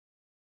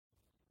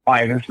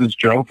Hi, this is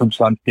Joe from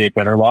Sonscape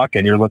Interlock,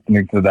 and you're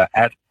listening to the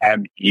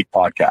SME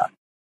podcast.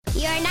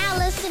 You are now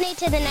listening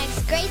to the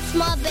next great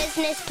small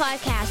business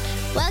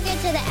podcast. Welcome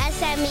to the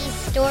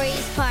SME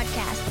Stories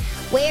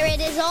podcast, where it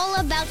is all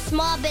about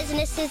small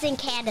businesses in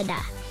Canada.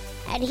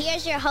 And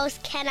here's your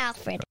host, Ken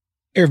Alfred.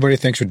 Hey everybody,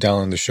 thanks for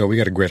downloading the show. We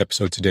got a great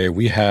episode today.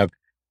 We have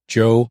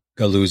Joe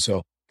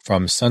Galluzzo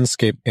from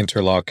Sonscape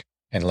Interlock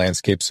and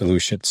Landscape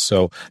Solutions.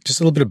 So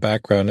just a little bit of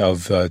background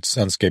of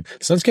Sonscape.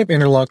 Sonscape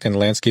Interlock and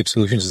Landscape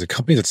Solutions is a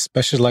company that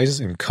specializes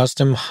in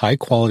custom,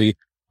 high-quality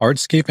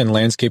hardscape and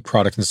landscape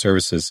products and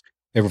services.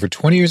 They have over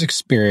 20 years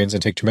experience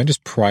and take tremendous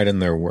pride in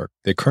their work.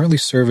 They currently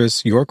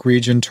service York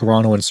Region,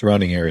 Toronto, and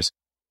surrounding areas.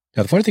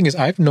 Now, the funny thing is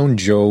I've known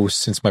Joe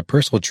since my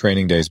personal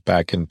training days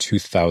back in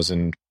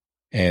 2000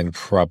 and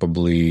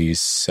probably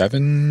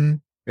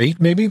 7, 8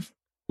 maybe.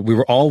 We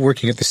were all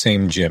working at the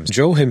same gym.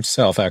 Joe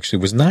himself actually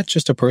was not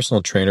just a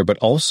personal trainer, but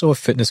also a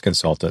fitness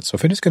consultant. So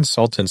fitness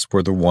consultants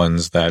were the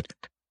ones that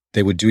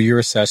they would do your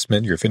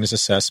assessment, your fitness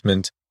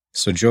assessment.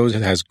 So Joe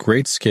has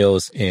great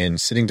skills in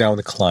sitting down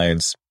with the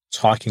clients,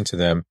 talking to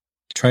them,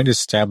 trying to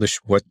establish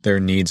what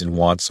their needs and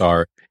wants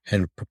are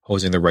and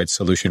proposing the right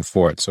solution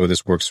for it. So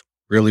this works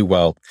really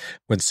well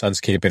with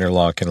Sonscape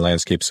Interlock and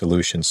Landscape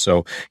Solutions.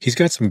 So he's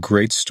got some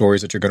great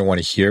stories that you're going to want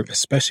to hear,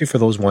 especially for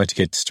those wanting to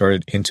get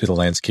started into the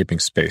landscaping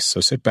space. So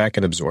sit back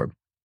and absorb.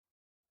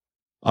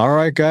 All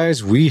right,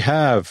 guys, we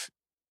have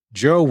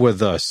Joe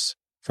with us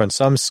from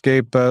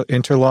Sonscape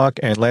Interlock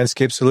and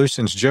Landscape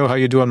Solutions. Joe, how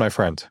you doing, my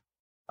friend?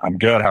 I'm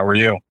good. How are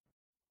you?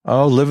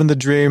 Oh, living the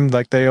dream,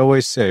 like they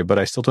always say, but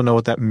I still don't know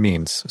what that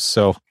means.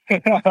 So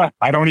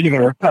I don't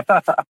either.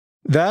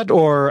 That,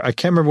 or I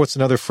can't remember what's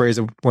another phrase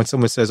when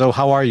someone says, "Oh,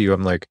 how are you?"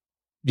 I'm like,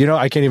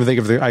 I can't even think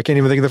of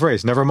the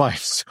phrase. Never mind.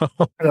 So,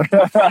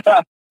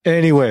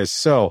 anyways,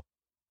 so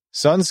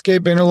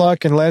Sonscape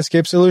Interlock and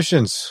Landscape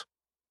Solutions.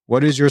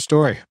 What is your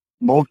story?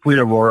 Mostly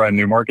Aurora and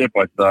Newmarket,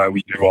 but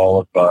we do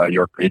all of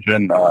York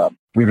Region.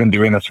 We've been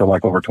doing this for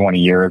like over 20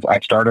 years. I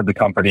started the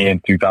company in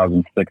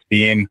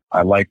 2016.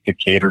 I like to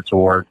cater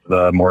towards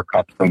the more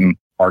custom,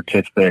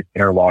 artistic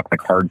interlock, like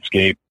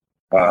hardscape,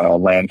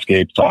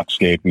 landscape,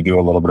 softscape. We do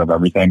a little bit of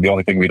everything. The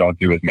only thing we don't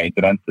do is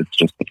maintenance. It's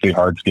just the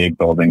hardscape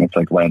building. It's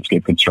like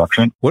landscape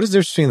construction. What is the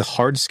difference between the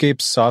hardscape,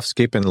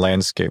 softscape, and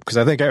landscape? Because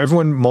I think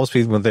most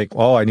people think,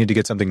 oh, I need to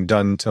get something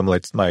done to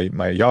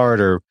my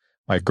yard or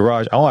my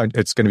garage. Oh,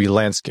 it's going to be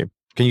landscape.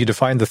 Can you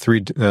define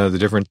the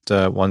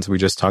different ones we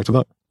just talked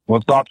about?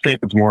 Well,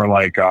 softscape is more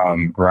like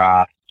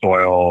grass,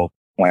 soil,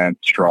 plants,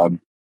 shrubs,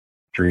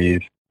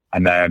 trees.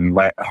 And then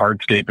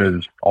hardscape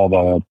is all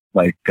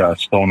the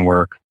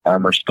stonework,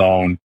 armor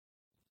stone,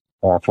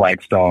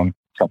 flagstone,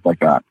 stuff like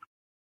that.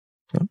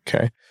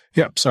 Okay.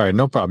 Yeah, sorry,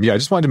 no problem. Yeah, I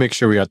just wanted to make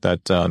sure we got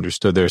that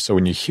understood there. So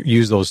when you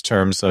use those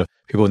terms,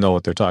 people know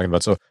what they're talking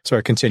about. So,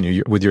 sorry,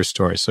 continue with your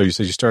story. So you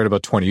said you started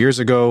about 20 years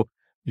ago.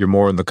 You're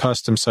more on the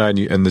custom side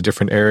and the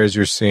different areas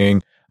you're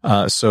seeing.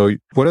 So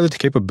what are the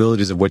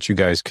capabilities of what you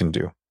guys can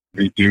do?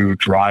 We do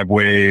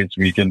driveways.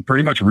 We can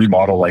pretty much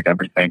remodel like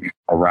everything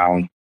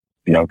around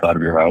the outside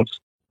of your house.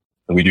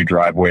 So we do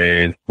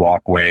driveways,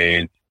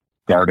 walkways,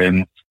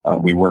 gardens.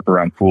 We work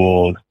around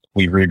pools.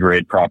 We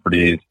regrade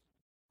properties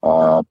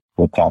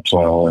with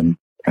topsoil and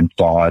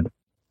sod.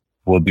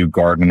 We'll do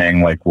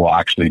gardening. Like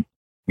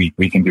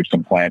we can do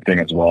some planting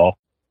as well.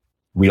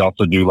 We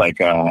also do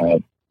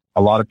a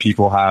lot of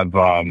people have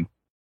a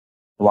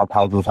lot of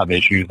houses have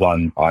issues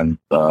on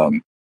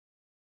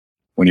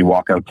when you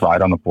walk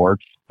outside on the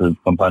porch.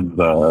 Sometimes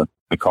the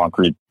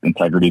concrete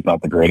integrity is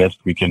not the greatest.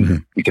 We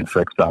can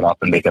fix that up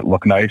and make it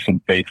look nice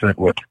and face it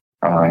with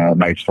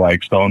nice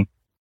flagstone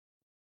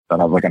that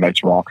has like a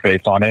nice rock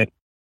face on it.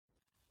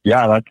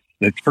 Yeah,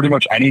 it's pretty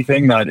much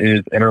anything that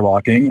is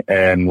interlocking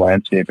and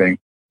landscaping.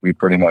 We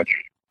pretty much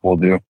will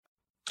do.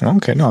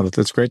 Okay, no,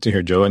 that's great to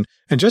hear, Joe.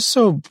 And just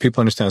so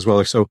people understand as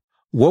well, so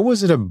what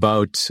was it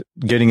about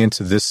getting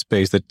into this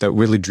space that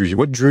really drew you?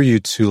 What drew you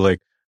to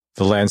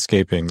the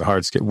landscaping, the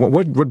hardscape?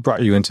 What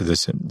brought you into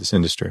this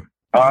industry?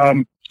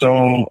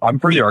 So I'm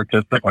pretty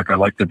artistic. I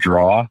like to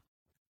draw,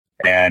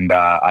 and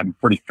I'm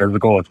pretty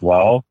physical as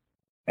well.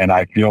 And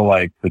I feel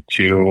like the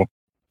two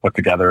put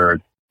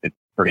together, it's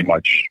pretty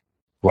much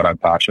what I'm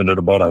passionate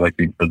about. I like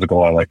being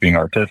physical. I like being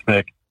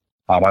artistic.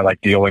 I like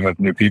dealing with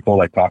new people,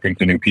 like talking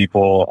to new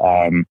people.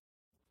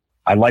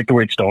 I like the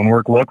way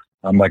stonework looks.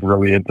 I'm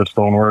really into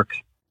stonework.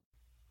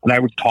 And I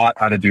was taught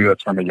how to do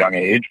this from a young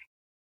age.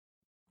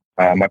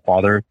 My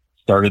father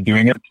started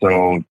doing it,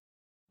 so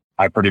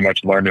I pretty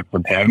much learned it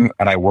from him,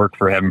 and I worked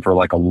for him for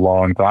a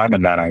long time,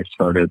 and then I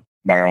started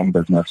my own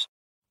business.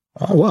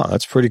 Oh, wow.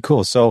 That's pretty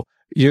cool. So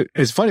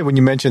it's funny when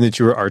you mentioned that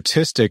you were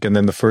artistic, and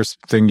then the first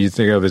thing you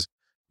think of is,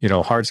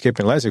 hardscape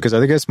and landscape, because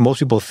I guess most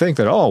people think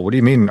that, oh, what do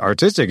you mean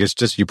artistic? It's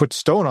just you put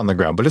stone on the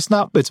ground, but it's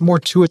not. It's more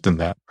to it than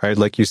that, right?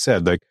 Like you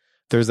said,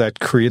 there's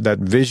that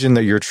vision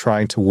that you're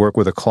trying to work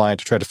with a client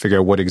to try to figure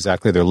out what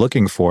exactly they're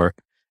looking for,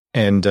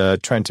 and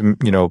trying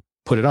to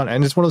put it on.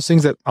 And it's one of those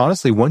things that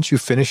honestly, once you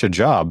finish a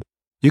job,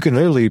 you can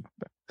literally,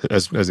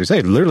 as they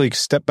say, literally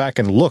step back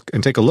and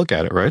take a look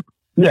at it, right?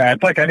 Yeah,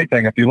 it's like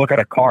anything. If you look at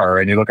a car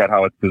and you look at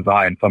how it's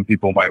designed, some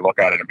people might look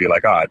at it and be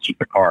like, it's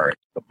just a car. It's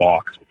a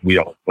box with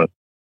wheels. But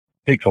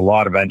it takes a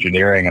lot of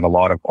engineering and a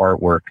lot of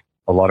artwork,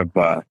 a lot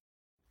of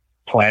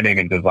planning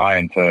and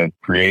design to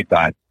create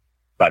that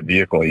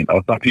vehicle.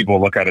 Some people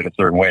look at it a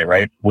certain way,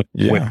 right? With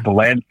the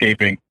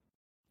landscaping,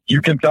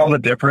 you can tell the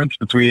difference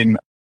between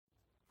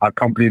a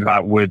company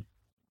that would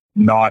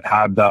not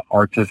have the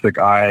artistic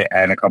eye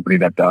and a company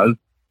that does.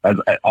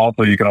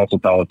 Also, you can also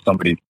tell if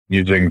somebody's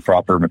using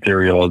proper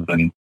materials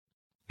and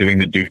doing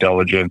the due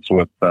diligence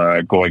with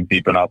going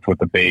deep enough with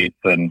the base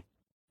and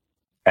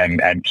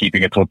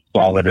keeping it so it's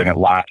solid and it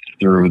lasts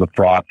through the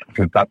frost,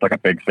 because that's like a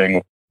big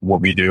thing.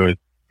 What we do is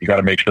you got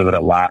to make sure that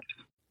it lasts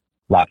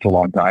a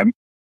long time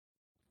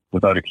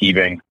without it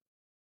heaving.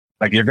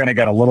 Like, you're going to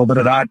get a little bit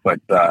of that,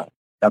 but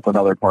that's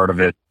another part of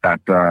it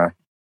that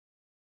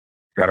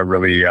got to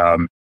really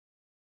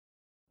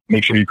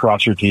make sure you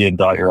cross your T and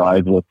dot your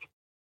I's with.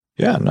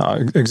 Yeah,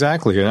 no,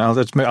 exactly. And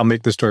I'll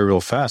make the story real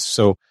fast.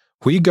 So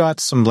we got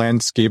some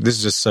landscape. This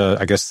is just,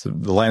 I guess,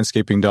 the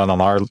landscaping done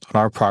on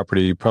our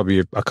property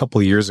probably a couple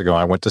of years ago.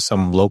 I went to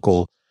some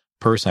local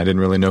person. I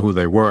didn't really know who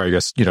they were. I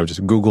guess,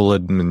 just Google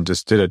it and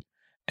just did it.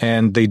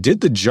 And they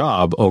did the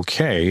job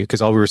okay,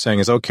 because all we were saying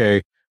is,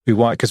 okay,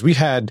 because we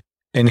had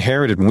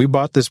inherited, when we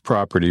bought this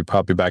property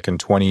probably back in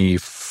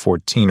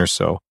 2014 or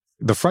so,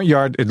 the front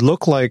yard, it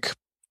looked like,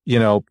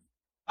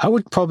 I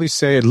would probably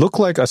say it looked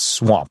like a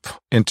swamp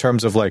in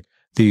terms of like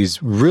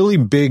these really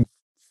big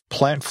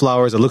plant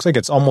flowers. It looks like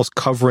it's almost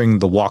covering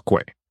the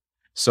walkway.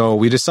 So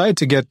we decided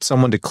to get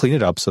someone to clean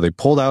it up. So they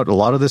pulled out a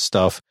lot of this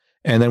stuff.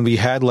 And then we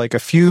had like a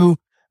few,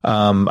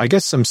 I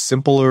guess some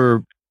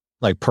simpler,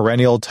 like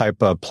perennial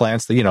type of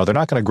plants that, they're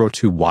not going to grow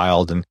too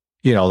wild and,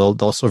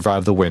 they'll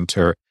survive the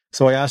winter.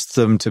 So I asked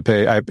them to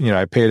pay, I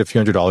paid a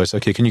few $100s.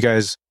 Okay, can you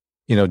guys,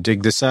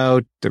 dig this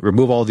out,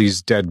 remove all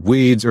these dead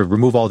weeds or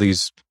remove all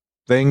these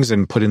things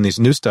and put in these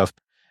new stuff.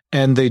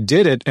 And they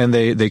did it, and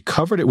they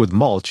covered it with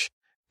mulch.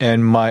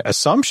 And my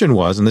assumption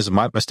was, and this is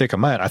my mistake on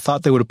my end, I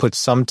thought they would have put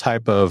some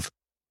type of,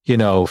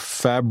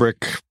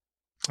 fabric.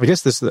 I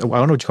guess I don't know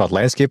what you call it,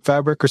 landscape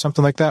fabric or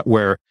something like that,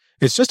 where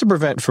it's just to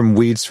prevent from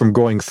weeds from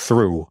going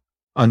through,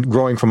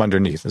 growing from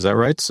underneath. Is that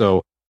right?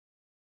 So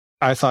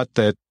I thought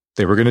that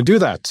they were going to do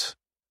that.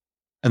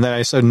 And then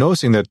I started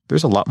noticing that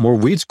there's a lot more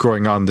weeds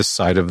growing on this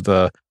side of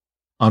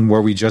on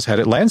where we just had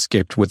it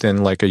landscaped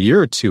within like a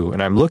year or two.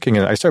 And I'm looking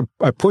and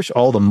I push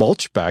all the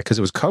mulch back because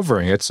it was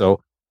covering it.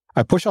 So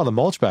I push all the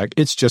mulch back.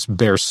 It's just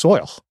bare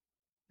soil.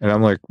 And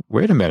I'm like,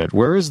 wait a minute,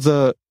 where is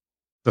the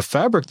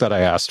fabric that I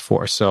asked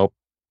for? So,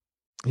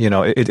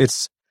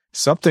 it's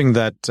something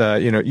that,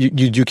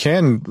 you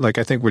can, like,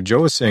 I think what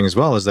Joe was saying as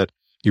well, is that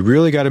you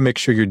really got to make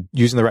sure you're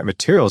using the right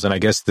materials. And I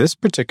guess this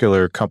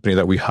particular company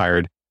that we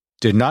hired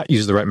did not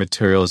use the right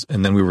materials.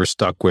 And then we were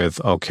stuck with,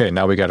 okay,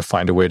 now we got to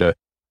find a way to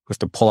have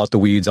to pull out the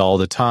weeds all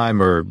the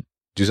time or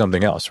do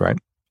something else, right?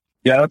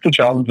 Yeah, that's the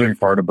challenging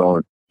part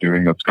about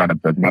doing this kind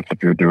of business.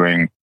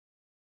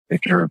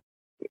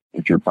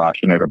 If you're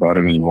passionate about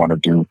it and you want to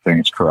do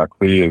things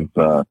correctly, is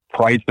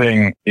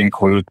pricing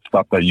includes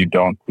stuff that you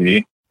don't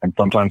see. And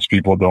sometimes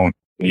people don't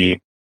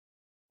see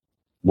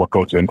what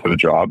goes into the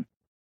job.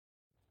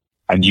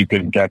 And you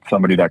can get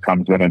somebody that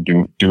comes in and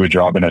do a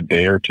job in a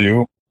day or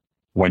two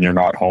when you're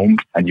not home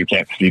and you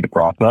can't see the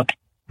process.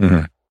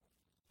 Mm-hmm.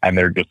 And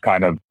they're just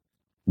kind of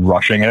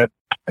rushing it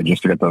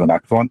just to get to the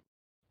next one.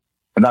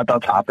 And that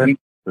does happen.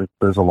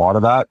 There's a lot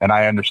of that. And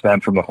I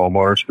understand from the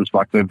homeowner's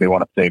perspective, they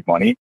want to save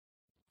money.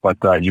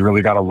 But you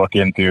really got to look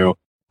into,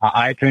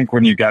 I think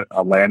when you get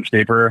a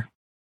landscaper,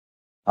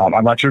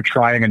 unless you're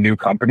trying a new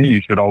company,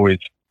 you should always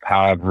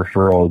have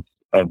referrals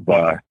of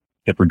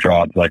different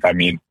jobs. Like,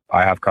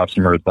 I have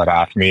customers that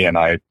ask me and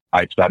I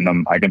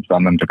can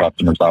send them to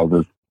customers'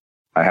 houses.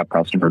 I have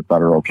customers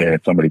that are okay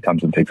if somebody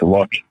comes and takes a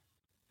look.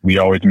 We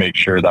always make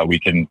sure that we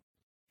can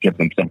give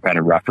them some kind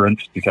of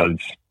reference, because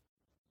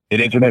it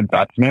is an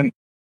investment.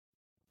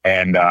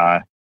 And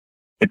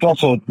it's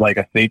also like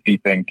a safety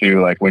thing too.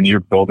 Like, when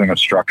you're building a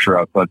structure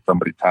outside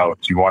somebody's house,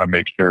 you want to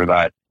make sure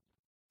that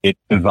it's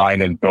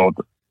designed and built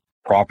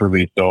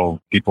properly so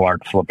people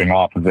aren't slipping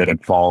off of it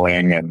and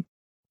falling and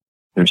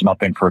there's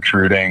nothing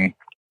protruding.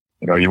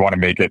 You want to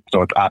make it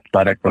so it's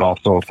aesthetic, but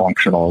also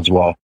functional as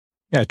well.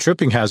 Yeah,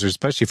 tripping hazards,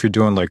 especially if you're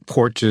doing like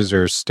porches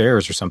or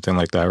stairs or something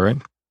like that, right?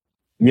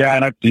 Yeah,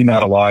 and I've seen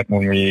that a lot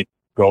when we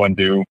go and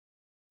do,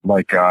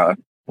 like,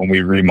 when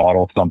we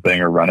remodel something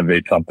or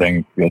renovate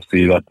something, you'll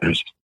see that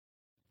there's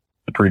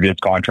the previous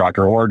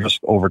contractor, or just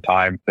over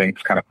time,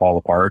 things kind of fall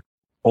apart.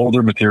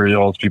 Older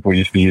materials, people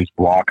used to use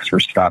blocks for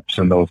steps,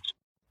 and those,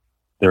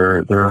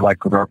 they're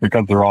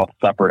because they're all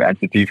separate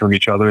entities from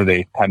each other,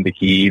 they tend to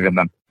heave, and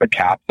then the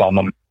caps on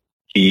them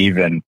heave,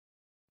 and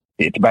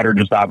it's better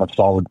just to have a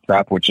solid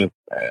step, which is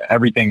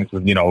everything's,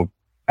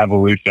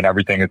 evolution,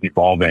 everything is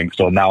evolving.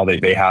 So now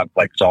they have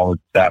like solid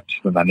steps,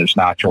 and then there's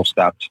natural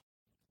steps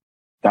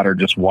that are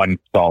just one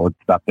solid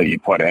step that you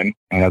put in.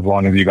 And as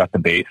long as you got the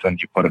base and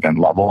you put it in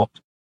level,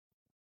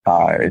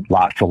 it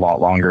lasts a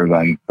lot longer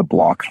than the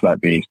blocks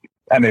that base.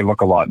 And they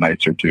look a lot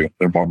nicer too.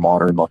 They're more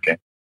modern looking.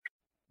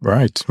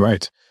 Right,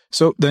 right.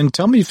 So then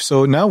tell me,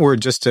 so now we're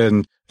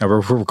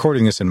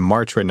recording this in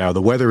March right now.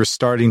 The weather is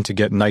starting to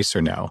get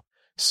nicer now.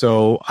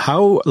 So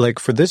how, like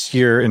for this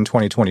year in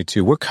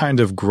 2022, what kind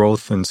of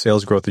growth and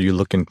sales growth are you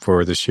looking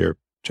for this year,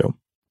 Joe?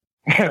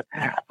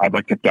 I'd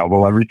like to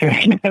double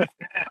everything.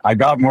 I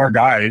got more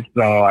guys.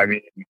 So, I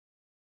mean,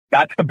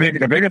 that's the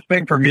biggest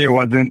thing for me.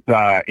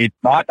 It's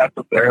not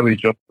necessarily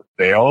just the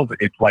sales.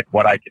 It's like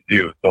what I can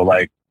do. So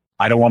like,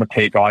 I don't want to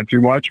take on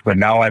too much, but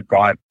now I've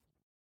got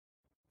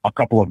a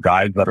couple of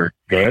guys that are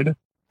good.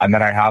 And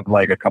then I have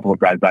like a couple of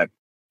guys that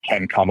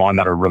can come on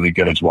that are really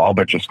good as well,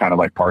 but just kind of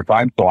like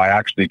part-time. So I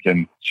actually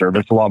can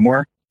service a lot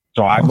more.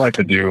 So I'd like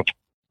to do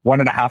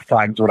 1.5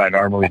 times what I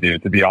normally do,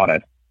 to be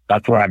honest.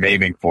 That's what I'm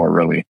aiming for,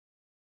 really.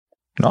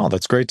 No,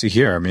 that's great to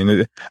hear. I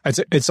mean,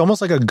 it's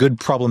almost like a good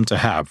problem to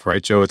have,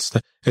 right, Joe? It's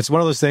one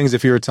of those things.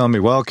 If you were telling me,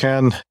 well,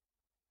 Ken,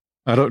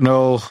 I don't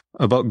know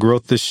about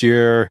growth this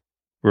year,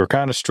 we're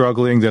kind of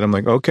struggling, then I'm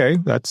like, okay,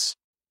 that's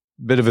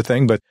a bit of a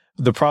thing. But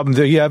the problem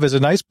that you have is a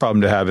nice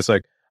problem to have. It's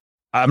like,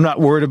 I'm not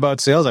worried about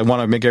sales. I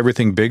want to make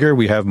everything bigger.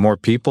 We have more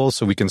people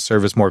so we can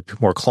service more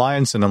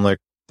clients. And I'm like,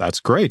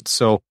 that's great.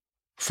 So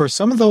for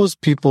some of those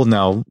people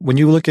now, when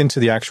you look into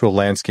the actual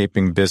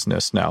landscaping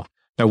business now,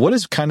 what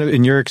is kind of,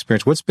 in your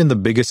experience, what's been the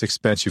biggest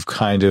expense you've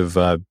kind of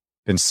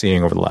been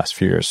seeing over the last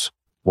few years?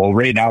 Well,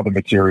 right now, the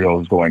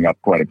material is going up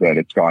quite a bit.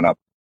 It's gone up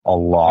a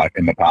lot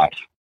in the past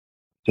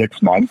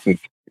 6 months.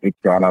 It's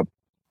gone up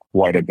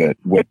quite a bit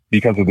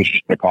because of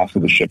the cost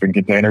of the shipping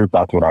containers.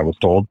 That's what I was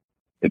told.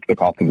 It's the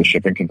cost of the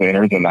shipping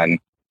containers. And then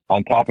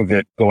on top of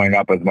it going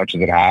up as much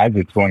as it has,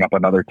 it's going up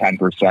another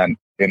 10%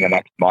 in the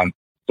next month.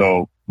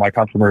 So my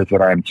customers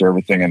that I'm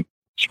servicing in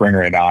spring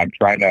right now, I'm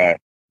trying to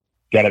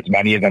get as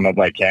many of them as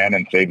I can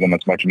and save them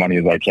as much money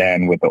as I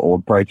can with the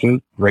old prices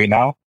right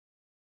now.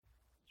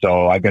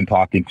 So I've been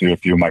talking to a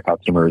few of my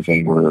customers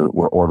and we're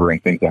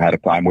ordering things ahead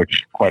of time,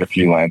 which quite a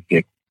few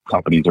landscape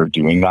companies are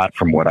doing that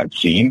from what I've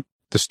seen.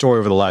 The story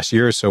over the last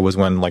year or so was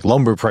when like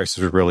lumber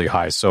prices were really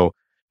high. So,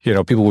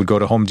 people would go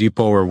to Home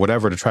Depot or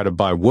whatever to try to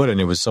buy wood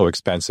and it was so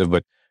expensive.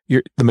 But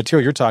the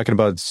material you're talking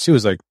about too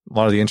is like a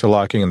lot of the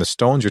interlocking and the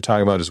stones you're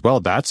talking about as well.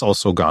 That's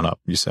also gone up,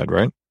 you said,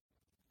 right?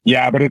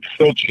 Yeah, but it's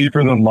still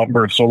cheaper than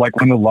lumber. So like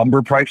when the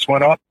lumber price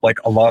went up, like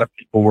a lot of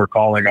people were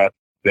calling us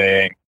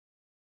saying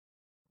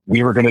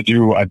we were going to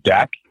do a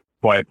deck,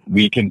 but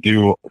we can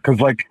do,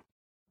 because like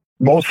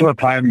most of the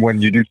time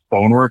when you do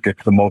stonework,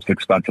 it's the most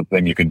expensive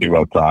thing you can do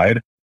outside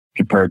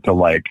compared to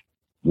like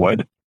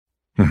wood.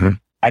 Mm-hmm.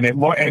 And it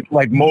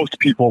like most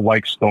people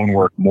like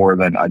stonework more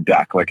than a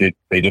deck. Like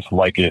they just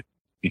like it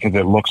because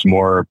it looks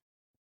more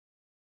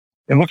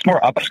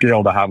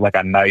upscale to have like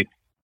a nice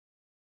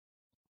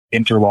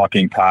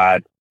interlocking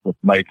pad with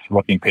nice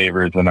looking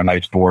pavers and a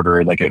nice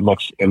border. Like it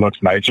looks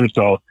nicer.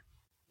 So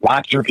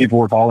last year people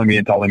were calling me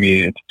and telling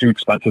me it's too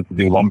expensive to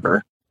do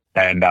lumber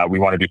and we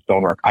want to do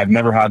stonework. I've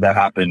never had that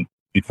happen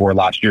before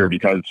last year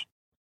because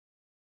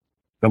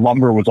the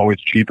lumber was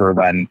always cheaper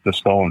than the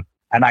stone.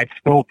 And I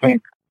still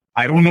think,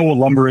 I don't know what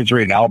lumber is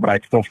right now, but I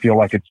still feel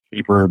like it's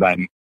cheaper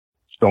than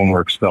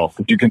stonework still.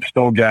 So you can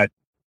still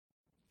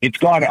it's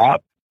gone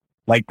up.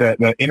 Like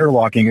the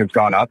interlocking has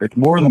gone up. It's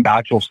more the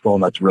natural stone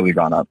that's really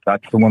gone up.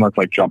 That's the one that's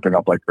like jumping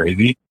up like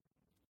crazy.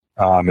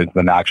 Is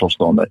the natural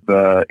stone.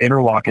 The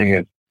interlocking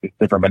is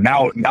different. But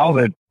now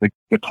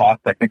the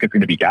cost, I think, is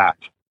going to be gas.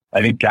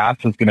 I think gas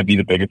is going to be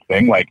the biggest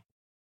thing. Like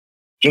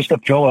just to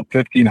fill a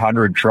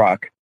 1,500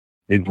 truck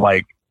is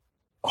like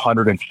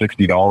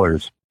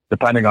 $160,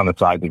 depending on the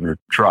size of your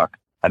truck.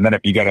 And then if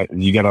you get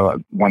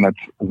a one that's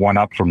one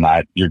up from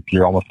that,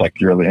 you're almost like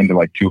you're into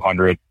like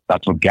 200.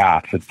 That's with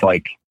gas. It's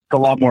like a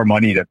lot more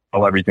money to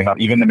fill everything up.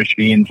 Even the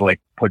machines like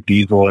put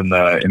diesel in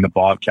the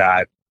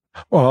Bobcat.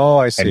 Oh,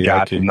 I see. And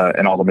gas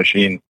in all the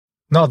machines.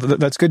 No,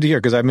 that's good to hear.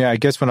 Because I mean, I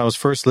guess when I was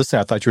first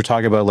listening, I thought you were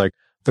talking about like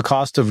the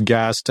cost of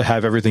gas to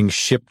have everything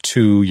shipped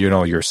to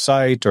your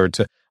site or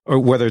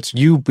whether it's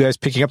you guys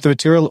picking up the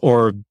material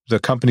or the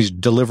company's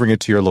delivering it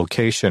to your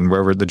location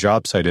wherever the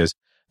job site is.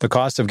 The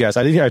cost of gas.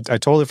 I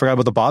totally forgot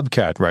about the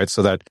Bobcat, right?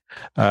 So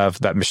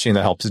that machine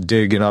that helps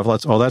dig and all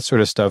that sort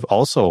of stuff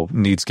also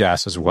needs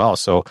gas as well.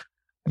 So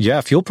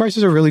yeah, fuel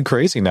prices are really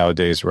crazy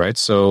nowadays, right?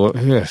 So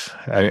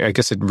I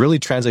guess it really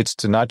translates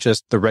to not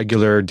just the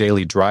regular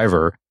daily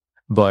driver,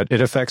 but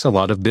it affects a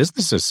lot of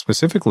businesses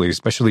specifically,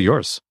 especially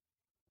yours.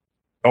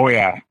 Oh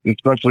yeah,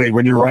 especially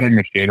when you're running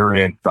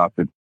machinery and stuff,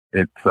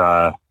 it's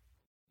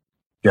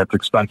gets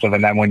expensive.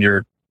 And then when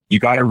you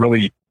got to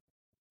really,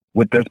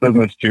 with this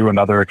business too,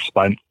 another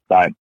expense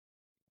that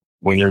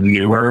when you're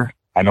newer,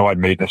 I know I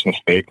made this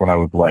mistake when I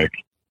was like,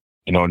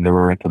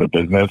 newer into the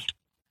business.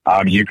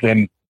 You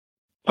can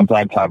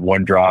sometimes have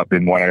one job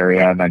in one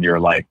area and then you're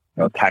like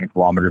 10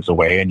 kilometers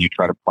away and you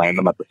try to plan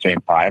them at the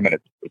same time. And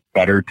it's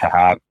better to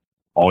have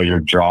all your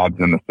jobs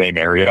in the same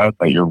area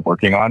that you're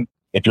working on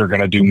if you're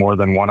going to do more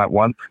than one at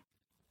once.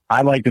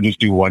 I like to just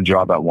do one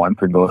job at once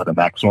and go to the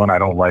next one. I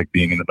don't like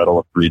being in the middle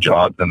of 3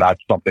 jobs. And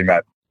that's something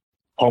that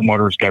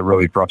homeowners get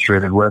really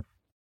frustrated with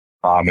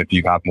if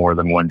you have more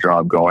than one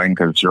job going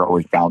because you're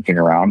always bouncing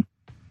around.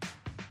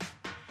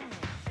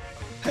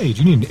 Hey,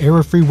 do you need an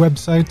error-free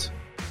website?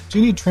 Do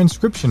you need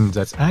transcription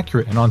that's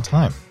accurate and on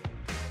time?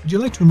 Would you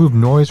like to remove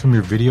noise from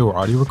your video or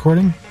audio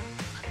recording?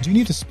 Do you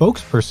need a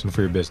spokesperson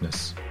for your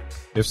business?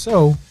 If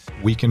so,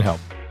 we can help.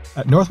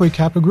 At Northway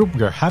Capital Group,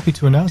 we are happy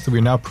to announce that we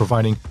are now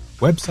providing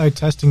website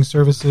testing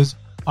services,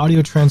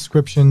 audio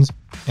transcriptions,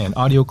 and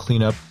audio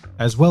cleanup,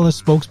 as well as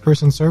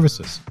spokesperson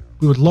services.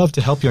 We would love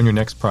to help you on your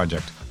next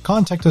project.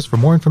 Contact us for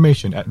more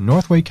information at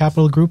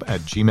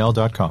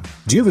northwaycapitalgroup@gmail.com.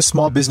 Do you have a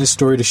small business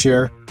story to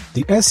share?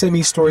 The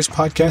SME Stories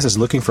podcast is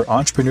looking for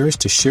entrepreneurs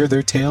to share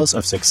their tales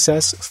of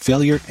success,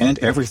 failure, and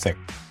everything.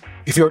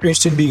 If you're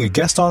interested in being a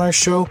guest on our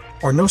show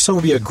or know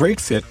someone would be a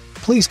great fit,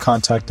 please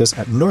contact us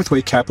at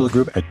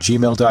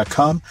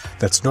northwaycapitalgroup@gmail.com.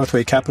 That's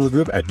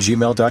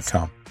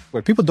northwaycapitalgroup@gmail.com.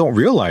 What people don't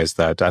realize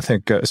that, I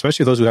think,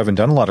 especially those who haven't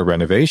done a lot of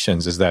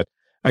renovations, is that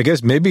I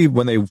guess maybe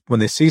when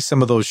they see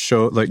some of those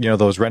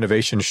those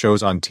renovation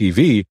shows on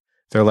TV,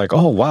 they're like,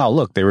 oh wow,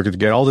 look, they were going to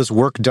get all this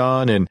work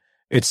done, and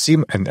it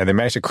seemed, and they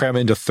managed to cram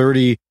it into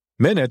 30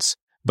 minutes.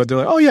 But they're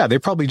like, oh yeah, they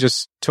probably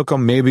just took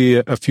them maybe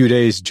a few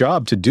days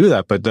job to do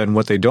that. But then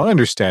what they don't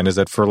understand is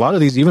that for a lot of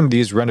these, even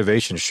these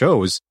renovation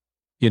shows,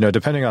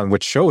 depending on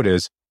which show it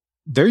is,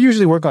 they're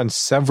usually work on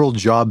several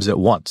jobs at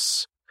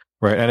once,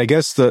 right? And I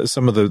guess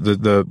some of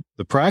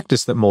the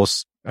practice that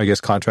most, I guess,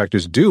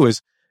 contractors do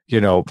is,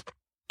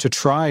 to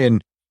try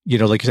and,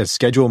 like you said,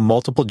 schedule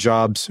multiple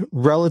jobs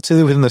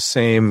relatively within the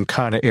same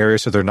kind of area.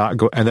 So they're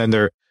not and then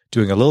they're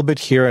doing a little bit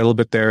here, a little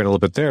bit there, and a little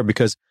bit there,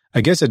 because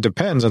I guess it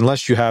depends.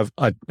 Unless you have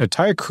an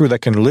entire crew that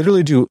can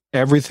literally do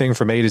everything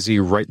from A to Z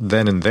right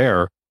then and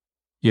there,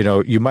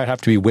 you might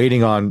have to be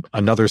waiting on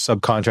another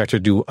subcontractor to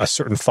do a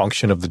certain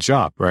function of the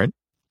job, right?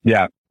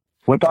 Yeah.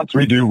 With us,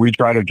 we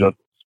try to just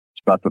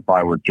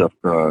specify with just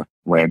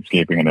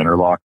landscaping and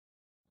interlock.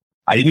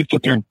 I used to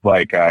do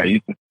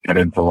get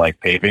into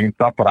paving and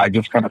stuff, but I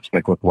just kind of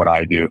stick with what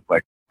I do.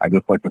 I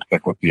just like to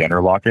stick with the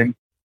interlocking,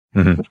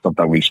 the stuff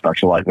that we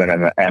specialize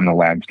in, and the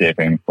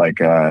landscaping.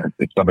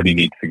 If somebody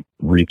needs to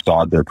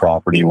resod their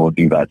property, we'll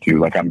do that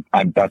too.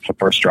 That's the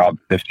first job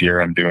this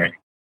year I'm doing.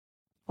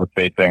 We're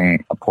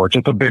facing a porch.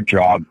 It's a big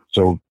job,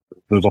 so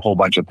there's a whole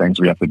bunch of things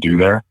we have to do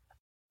there.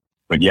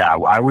 But yeah,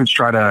 I always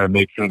try to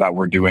make sure that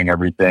we're doing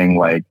everything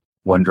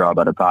one job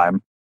at a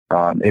time.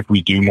 If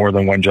we do more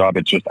than one job,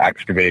 it's just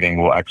excavating.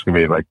 We'll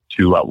excavate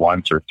 2 at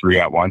once or 3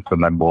 at once,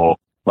 and then we'll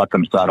let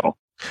them settle.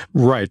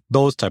 Right.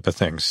 Those type of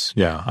things.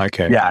 Yeah.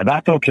 Okay. Yeah,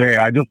 that's okay.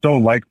 I just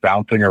don't like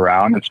bouncing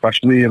around,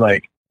 especially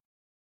when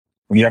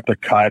you have to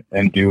cut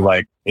and do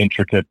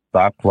intricate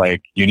stuff.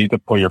 You need to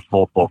put your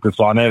full focus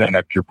on it. And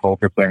if you're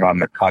focusing on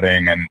the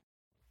cutting and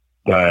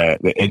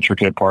the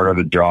intricate part of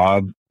the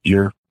job,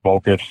 your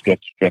focus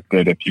gets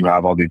shifted if you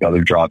have all these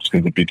other jobs,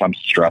 because it becomes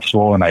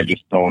stressful. And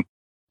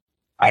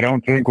I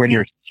don't think when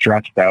you're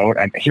stressed out,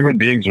 and human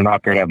beings are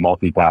not good at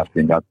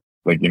multitasking. That's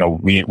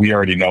we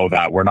already know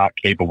that we're not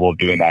capable of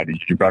doing that.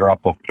 You're better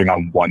off focusing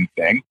on one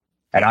thing.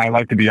 And I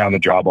like to be on the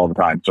job all the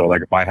time. So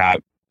if I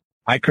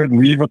could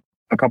leave a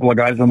couple of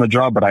guys on the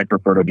job, but I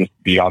prefer to just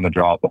be on the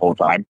job the whole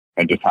time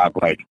and just have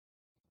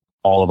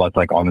all of us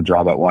on the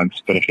job at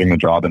once, finishing the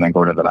job and then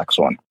go to the next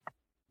one.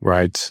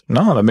 Right.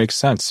 No, that makes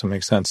sense. So,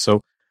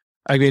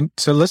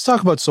 so let's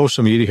talk about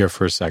social media here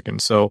for a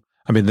second. So,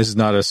 this is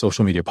not a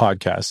social media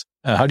podcast.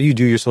 How do you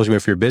do your social media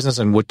for your business,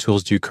 and what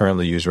tools do you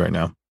currently use right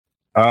now?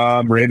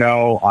 Right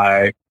now,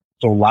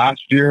 so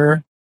last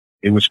year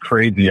it was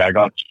crazy. I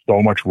got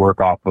so much work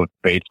off of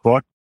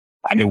Facebook,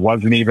 and it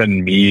wasn't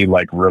even me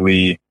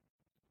really,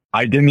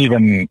 I didn't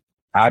even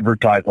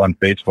advertise on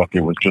Facebook.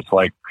 It was just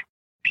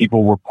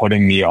people were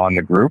putting me on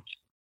the groups,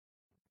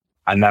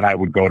 and then I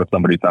would go to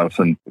somebody's house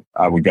and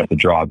I would get the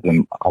jobs.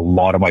 And a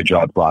lot of my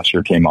jobs last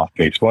year came off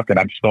Facebook, and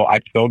I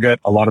still get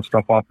a lot of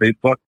stuff off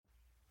Facebook.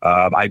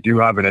 I do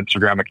have an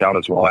Instagram account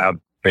as well. I have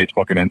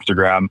Facebook and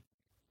Instagram.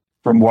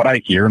 From what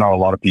I hear, not a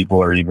lot of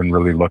people are even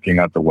really looking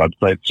at the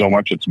website so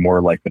much. It's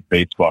more like the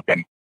Facebook.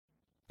 And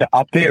to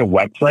update a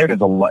website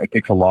it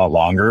takes a lot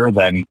longer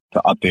than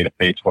to update a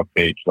Facebook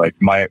page.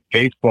 My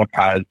Facebook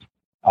has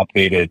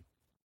updated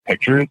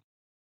pictures,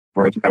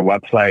 whereas my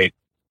website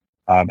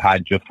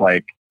had just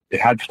it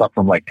had stuff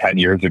from 10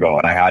 years ago,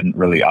 and I hadn't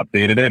really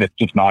updated it. It's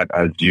just not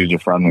as user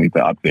friendly to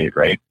update,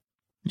 right?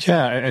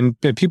 Yeah, and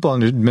people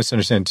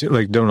misunderstand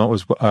too. Don't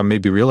always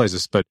maybe realize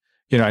this, but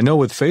I know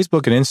with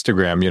Facebook and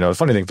Instagram, the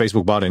funny thing,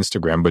 Facebook bought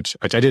Instagram, which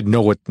I didn't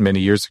know what many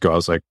years ago. I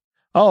was like,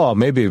 oh,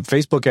 maybe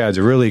Facebook ads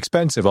are really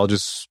expensive. I'll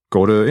just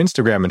go to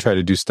Instagram and try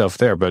to do stuff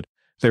there. But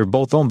they're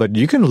both owned. But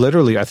you can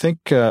literally, I think,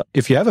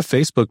 if you have a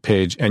Facebook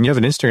page and you have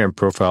an Instagram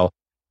profile,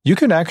 you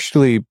can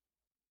actually,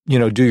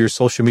 do your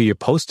social media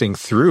posting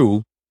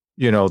through,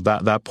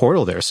 that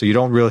portal there. So you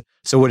don't really,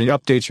 so when it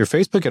updates your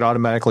Facebook, it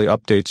automatically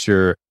updates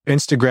your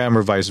Instagram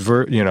or vice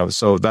versa,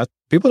 so that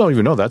people don't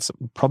even know. That's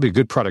probably a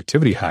good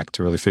productivity hack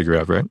to really figure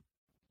out, right?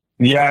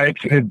 Yeah,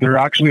 they're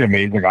actually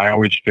amazing. I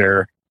always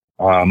share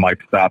my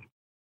stuff.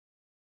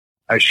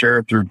 I share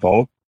it through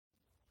both.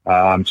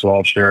 So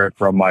I'll share it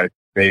from my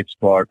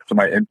Facebook to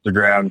my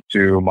Instagram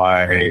to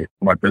my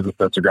business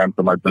Instagram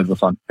to my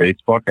business on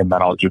Facebook, and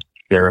then I'll just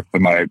share it to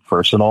my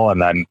personal, and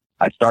then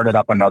I started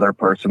up another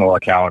personal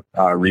account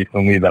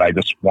recently that I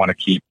just want to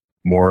keep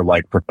more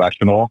like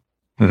professional.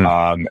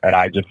 And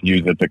I just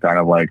use it to kind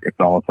of like, it's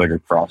almost like a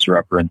cross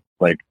reference.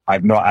 Like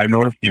I've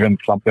noticed even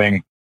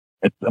something,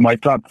 it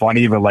might sound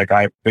funny, but like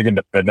I'm big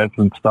into fitness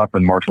and stuff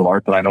and martial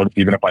arts. And I noticed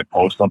even if I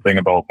post something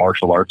about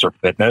martial arts or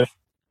fitness,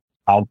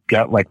 I'll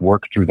get like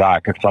work through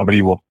that because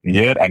somebody will see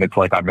it and it's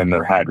like I'm in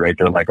their head, right?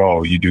 They're like,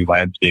 oh, you do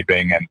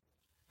landscaping. And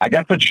I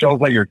guess it shows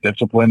that you're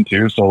disciplined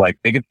too. So like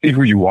they can see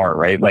who you are,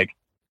 right? Like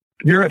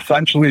you're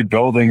essentially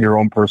building your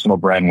own personal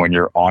brand when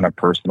you're on a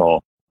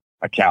personal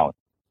account.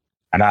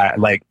 And I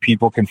like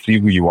people can see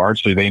who you are.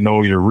 So they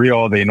know you're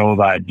real. They know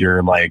that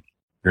you're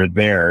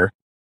there.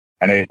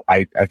 And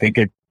I think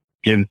it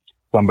gives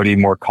somebody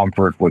more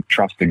comfort with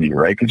trusting you,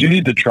 right? Because you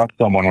need to trust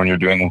someone when you're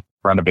doing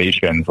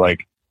renovations.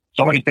 Like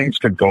so many things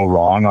could go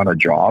wrong on a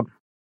job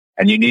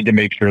and you need to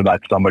make sure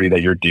that somebody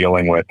that you're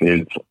dealing with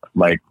is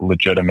like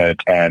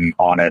legitimate and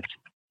honest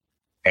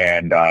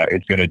and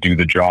it's going to do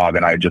the job.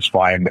 And I just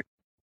find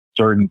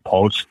certain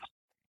posts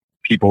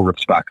people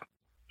respect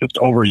just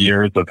over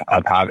years of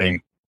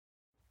having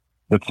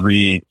the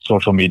 3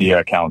 social media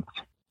accounts.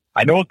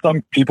 I know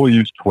some people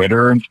use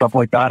Twitter and stuff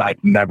like that.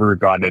 I've never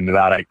gotten into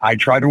that. I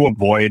try to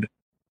avoid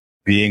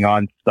being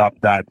on stuff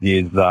that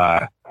is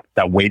that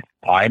wastes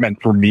time. And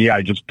for me,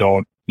 I just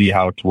don't see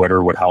how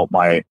Twitter would help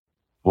my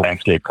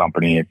landscape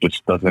company. It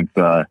just doesn't.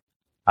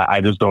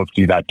 I just don't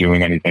see that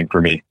doing anything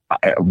for me.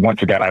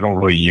 Once again, I don't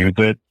really use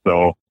it,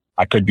 so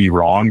I could be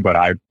wrong. But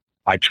I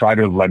try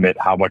to limit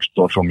how much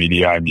social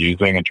media I'm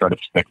using and try to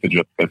stick to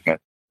just business.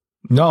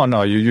 No,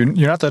 you're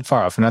not that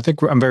far off. And I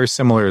think I'm very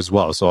similar as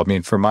well. So, I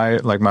mean, for my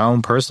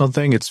own personal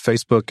thing, it's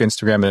Facebook,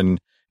 Instagram, and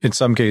in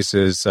some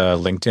cases,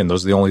 LinkedIn.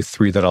 Those are the only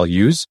 3 that I'll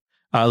use.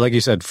 Like you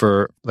said,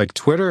 for like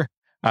Twitter,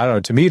 I don't know.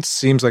 To me, it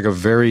seems like a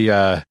very,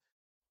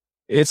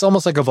 it's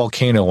almost like a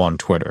volcano on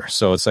Twitter.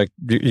 So it's like,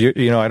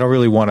 you know, I don't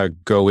really want to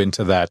go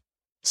into that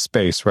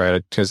space,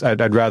 right? Because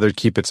I'd rather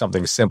keep it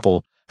something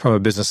simple from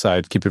a business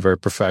side, keep it very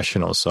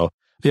professional. So,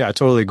 yeah, I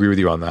totally agree with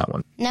you on that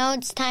one. Now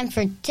it's time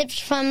for tips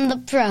from the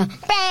pro.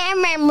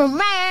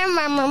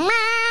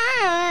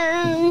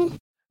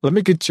 Let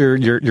me get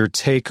your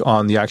take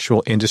on the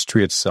actual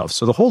industry itself.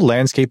 So the whole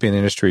landscaping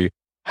industry,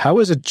 how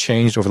has it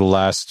changed over the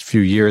last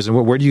few years,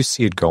 and where do you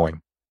see it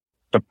going?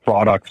 The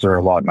products are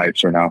a lot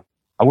nicer now.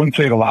 I wouldn't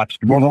say the last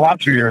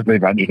few years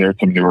they've engineered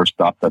some newer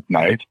stuff that's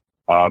nice.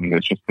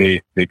 It's just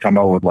they come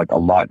out with like a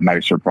lot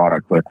nicer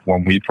products. Like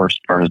when we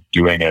first started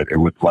doing it, it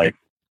was like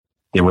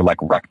they were like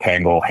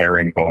rectangle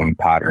herringbone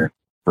pattern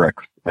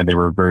bricks, and they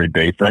were very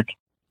basic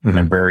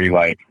and very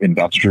like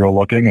industrial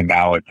looking. And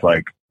now it's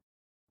like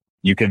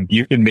you can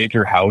make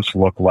your house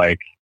look amazing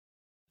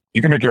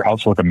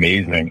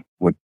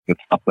with the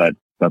stuff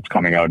that's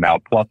coming out now.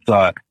 Plus,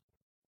 in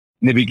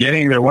the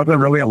beginning, there wasn't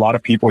really a lot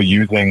of people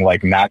using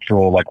like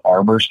natural like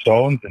armor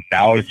stones, and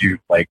now you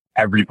like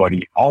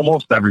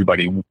almost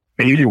everybody,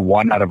 maybe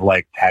 1 out of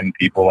like 10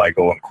 people I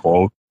go and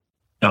quote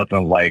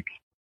doesn't like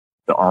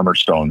the armor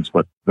stones,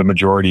 but the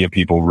majority of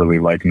people really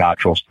like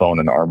natural stone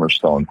and armor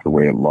stones the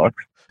way it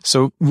looks.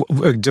 So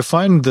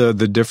define the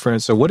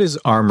difference. So what is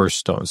armor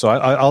stone? So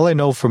all I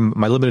know from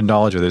my limited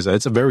knowledge of this is that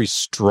it's a very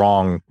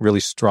strong, really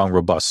strong,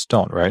 robust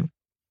stone, right?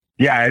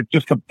 Yeah,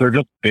 they're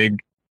just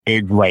big,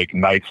 like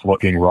nice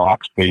looking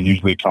rocks. They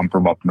usually come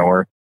from up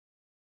north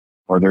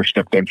or they're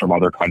shipped in from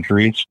other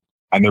countries,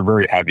 and they're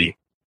very heavy.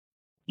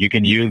 You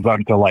can use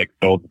them to like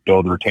build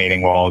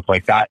retaining walls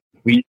like that.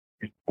 We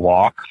use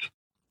blocks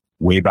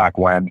way back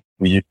when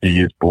we used to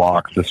use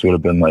blocks. This would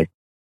have been like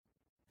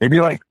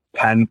maybe like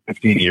 10,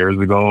 15 years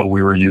ago,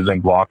 we were using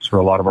blocks for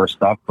a lot of our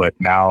stuff, but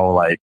now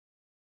like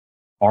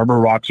armor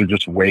rocks are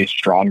just way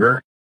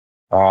stronger.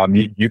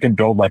 You can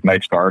build like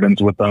nice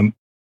gardens with them.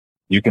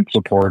 You can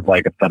support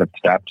like a set of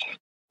steps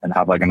and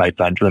have like a nice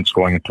entrance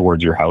going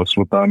towards your house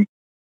with them.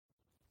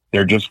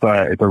 They're just,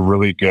 it's a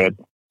really good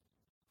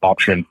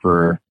option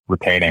for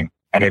retaining,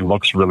 and it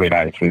looks really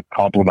nice. It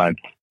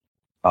complements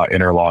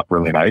Interlock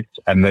really nice.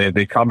 And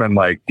they come in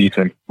like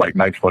decent, like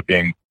nice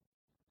looking,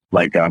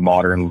 like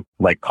modern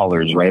like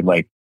colors, right?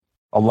 Like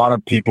a lot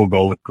of people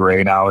go with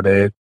gray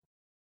nowadays.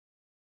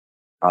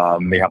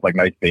 They have like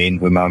nice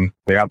veins in them.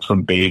 They have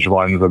some beige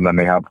ones, and then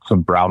they have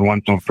some brown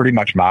ones. So it pretty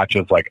much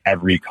matches like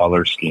every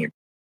color scheme.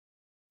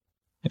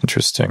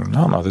 Interesting.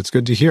 No, that's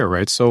good to hear,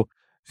 right? So,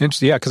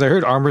 yeah, because I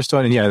heard armor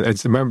stone, and yeah,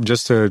 remember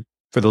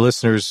for the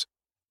listeners,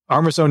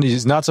 armor stone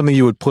is not something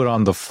you would put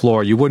on the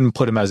floor. You wouldn't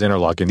put them as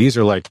interlock, and these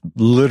are like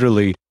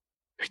literally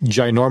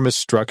ginormous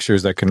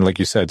structures that can, like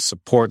you said,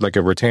 support like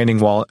a retaining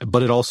wall,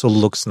 but it also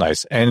looks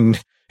nice,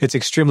 and it's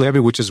extremely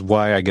heavy, which is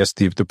why I guess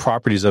the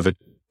properties of it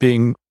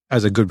being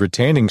as a good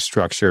retaining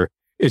structure,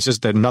 it's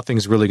just that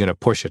nothing's really going to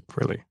push it,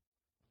 really.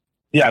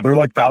 Yeah, they're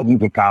like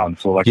thousands of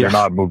pounds, so like you're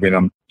not moving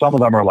them. Some of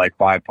them are like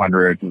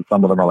 500, and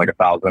some of them are like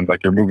 1,000.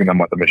 Like you're moving them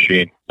with a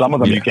machine. Some of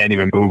them you can't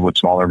even move with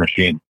smaller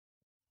machines.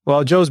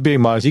 Well, Joe's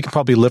being modest. He can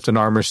probably lift an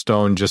armor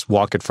stone, just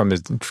walk it from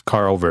his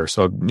car over.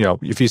 So, you know,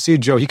 if you see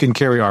Joe, he can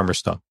carry armor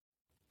stone.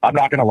 I'm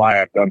not going to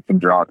lie. I've done some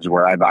jobs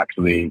where I've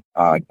actually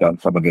done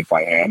some of it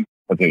by hand,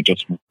 but they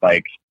just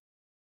like,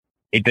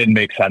 it didn't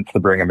make sense to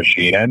bring a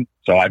machine in.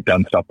 So I've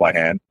done stuff by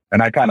hand,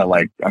 and I kind of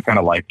like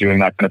doing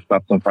that kind of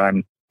stuff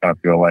sometimes. I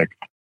feel like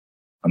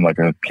I'm like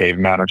a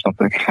caveman or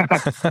something.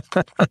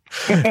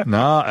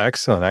 No,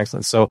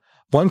 excellent. So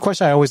one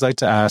question I always like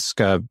to ask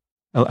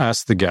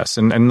the guests,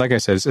 and like I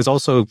said, it's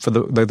also for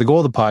the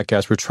goal of the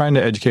podcast. We're trying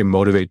to educate,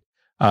 motivate,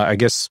 I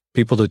guess,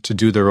 people to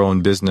do their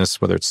own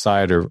business, whether it's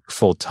side or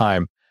full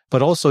time,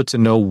 but also to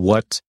know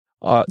what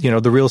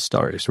the real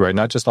stories, right?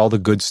 Not just all the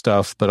good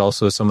stuff, but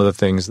also some of the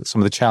things,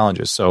 some of the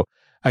challenges. So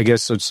I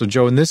guess so.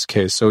 Joe, in this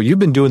case, so you've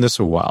been doing this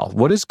a while.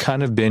 What has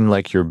kind of been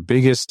like your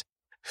biggest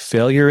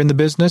failure in the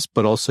business,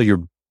 but also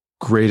your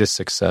greatest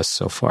success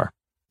so far?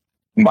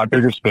 My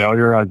biggest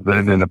failure has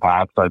been in the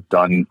past. I've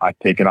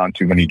taken on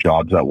too many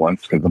jobs at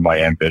once because of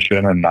my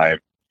ambition, and I've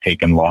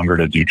taken longer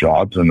to do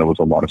jobs, and there was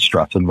a lot of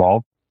stress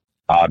involved.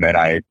 And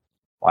I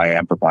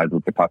empathize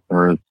with the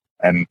customers,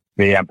 and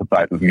they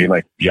empathize with me.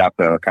 Like, you have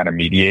to kind of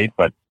mediate,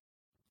 but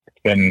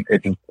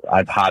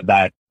I've had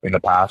that in the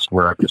past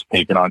where I've just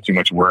taken on too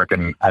much work,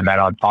 and then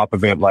on top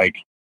of it, like,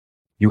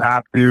 you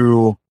have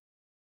to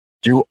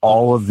do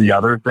all of the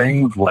other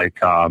things, like,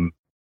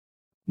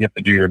 you have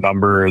to do your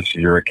numbers,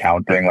 your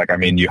accounting. Like, I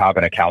mean, you have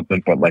an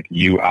accountant, but like,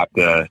 you have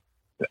to,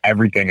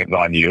 everything is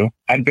on you.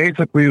 And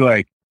basically,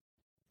 like,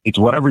 it's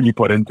whatever you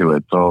put into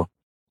it. So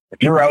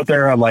if you're out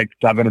there at like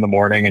 7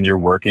 a.m. and you're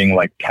working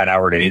like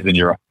 10-hour days and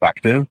you're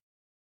effective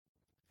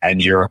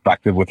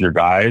with your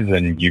guys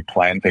and you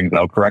plan things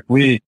out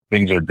correctly,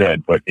 things are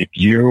good. But if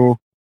you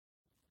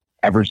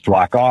ever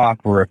slack off,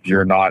 or if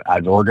you're not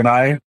as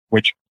organized,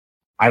 which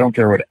I don't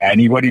care what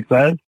anybody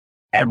says,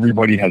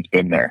 everybody has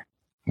been there.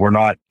 We're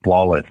not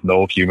flawless.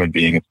 No human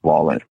being is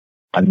flawless.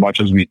 As much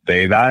as we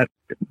say that,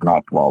 it's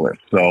not flawless.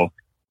 So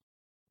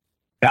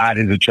that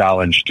is a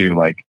challenge too.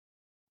 Like,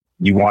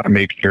 you want to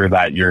make sure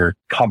that you're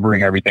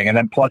covering everything. And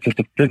then plus it's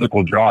a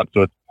physical job,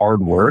 so it's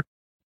hard work.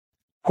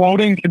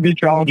 Quoting can be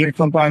challenging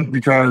sometimes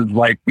because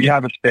like we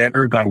have a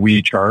standard that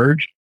we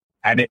charge,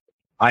 and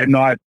I'm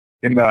not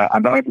in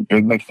the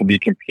business to be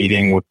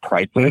competing with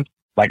prices.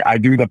 Like, I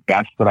do the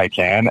best that I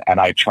can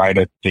and I try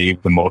to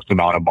save the most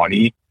amount of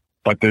money.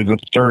 But there's a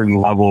certain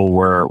level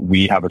where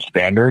we have a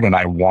standard, and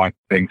I want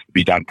things to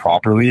be done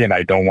properly. And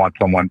I don't want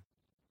someone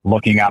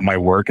looking at my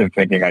work and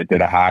thinking I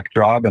did a hack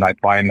job. And I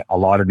find a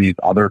lot of these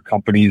other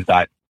companies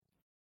that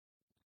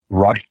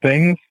rush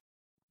things,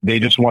 they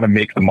just want to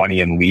make the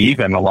money and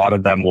leave. And a lot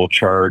of them will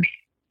charge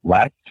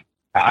less.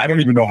 I don't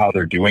even know how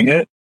they're doing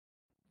it,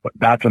 but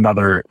that's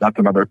another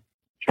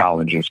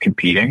challenge, is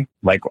competing.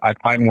 Like, I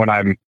find when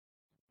I'm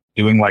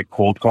doing like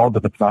cold calls,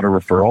 if it's not a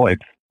referral,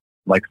 it's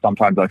like,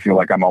 sometimes I feel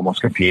like I'm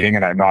almost competing,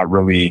 and I'm not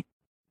really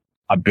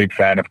a big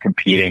fan of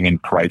competing in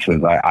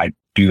prices. I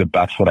do the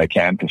best that I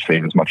can to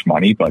save as much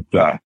money, but,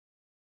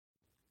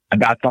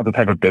 and that's not the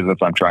type of business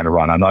I'm trying to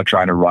run. I'm not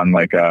trying to run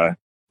like a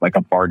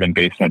bargain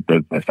basement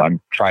business. I'm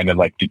trying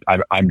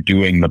to I'm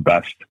doing the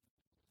best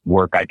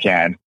work I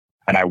can,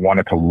 and I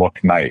want it to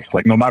look nice.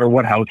 Like, no matter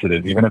what house it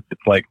is, even if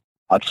it's like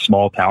a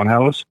small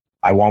townhouse,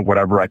 I want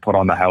whatever I put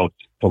on the house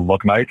to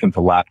look nice and to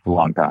last a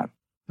long time.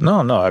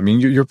 No. I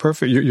mean, you're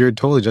perfect. You're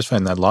totally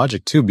justifying that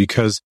logic too,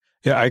 because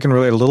I can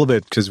relate a little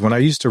bit, because when I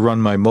used to run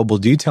my mobile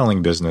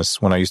detailing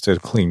business, when I used to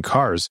clean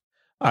cars,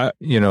 I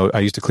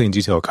used to clean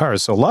detail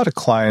cars. So a lot of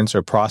clients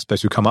or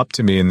prospects who come up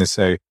to me and they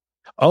say,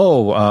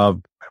 I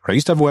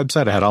used to have a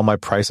website. I had all my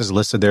prices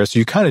listed there. So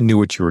you kind of knew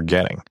what you were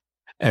getting.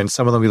 And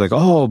some of them be like,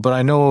 oh, but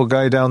I know a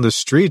guy down the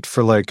street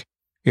for like,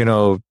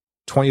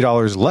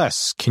 $20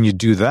 less. Can you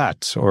do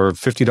that? Or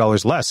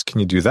 $50 less.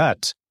 Can you do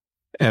that?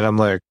 And I'm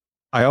like,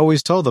 I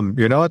always told them,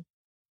 you know what?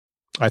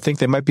 I think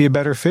they might be a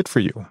better fit for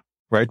you,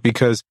 right?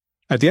 Because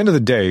at the end of the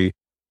day,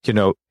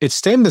 it's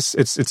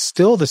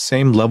still the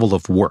same level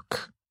of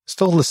work,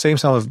 still the same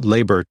level of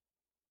labor,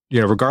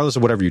 regardless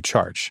of whatever you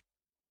charge,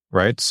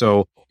 right?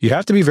 So you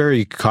have to be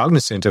very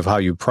cognizant of how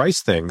you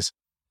price things,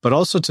 but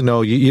also to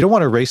know you don't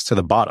want to race to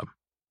the bottom,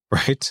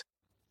 right?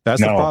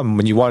 That's the problem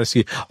when you want to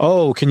see,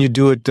 can you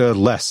do it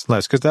less?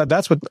 Because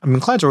that's what,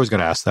 clients are always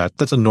going to ask that.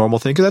 That's a normal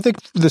thing. Because I think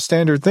the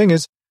standard thing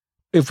is,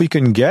 if we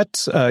can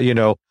get,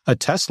 a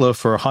Tesla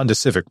for a Honda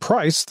Civic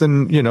price,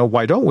 then,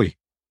 why don't we?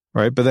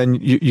 Right. But then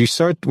you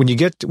start, when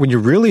you're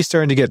really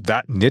starting to get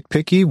that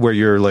nitpicky, where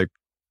you're like,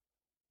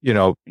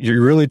 you're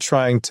really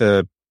trying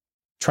to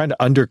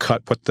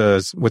undercut what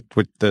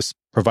this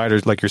provider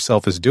like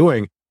yourself is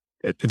doing,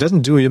 it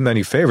doesn't do you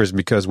many favors,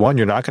 because one,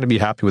 you're not going to be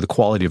happy with the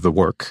quality of the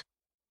work,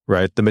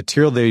 right? The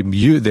material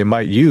they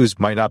might use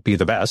might not be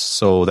the best.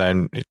 So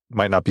then it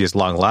might not be as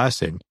long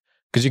lasting,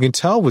 because you can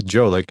tell with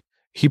Joe, like,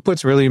 he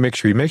makes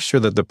sure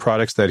that the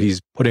products that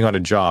he's putting on a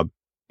job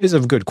is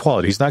of good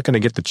quality. He's not going to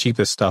get the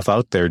cheapest stuff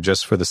out there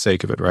just for the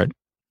sake of it, right?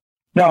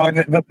 No, and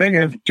the thing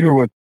is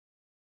too,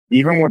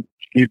 even with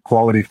cheap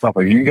quality stuff,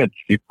 like, you can get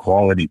cheap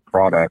quality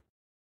product,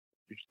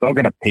 you're still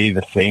going to pay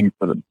the same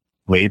for the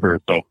labor.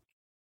 So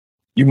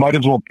you might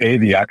as well pay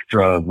the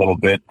extra little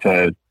bit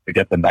to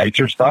get the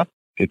nicer stuff.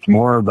 It's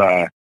more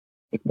the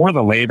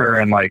labor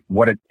and like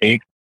what it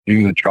takes to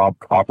do the job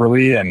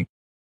properly. And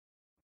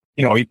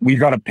we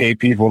got to pay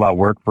people that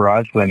work for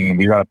us, and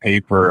we got to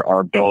pay for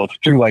our bills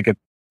too. Like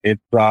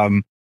it's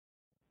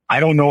I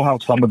don't know how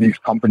some of these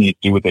companies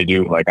do what they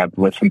do. Like I've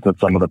listened to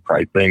some of the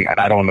pricing, and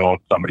I don't know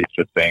if somebody's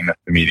just saying this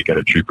to me to get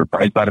a cheaper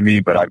price out of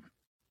me, but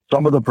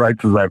some of the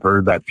prices I've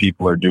heard that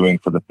people are doing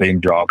for the same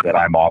job that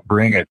I'm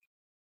offering.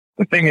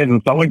 The thing is,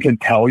 someone can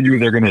tell you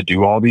they're going to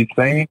do all these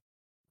things,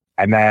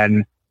 and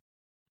then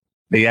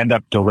they end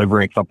up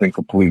delivering something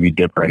completely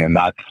different. And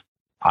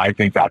I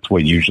think that's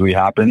what usually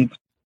happens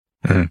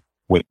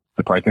with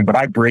the pricing. But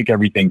I break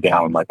everything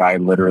down. Like I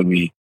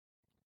literally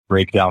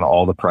break down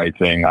all the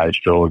pricing. I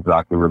show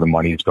exactly where the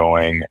money's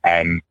going.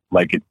 And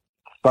like it's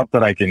stuff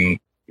that I can,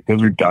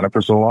 because we've done it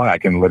for so long, I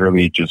can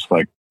literally just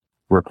like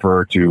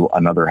refer to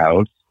another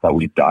house that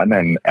we've done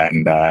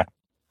and I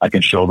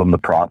can show them the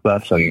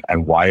process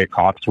and why it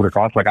costs what it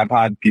costs. Like I've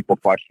had people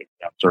question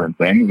certain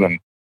things and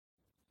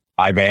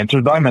I've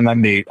answered them and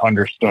then they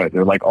understood.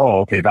 They're like,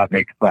 oh, okay, that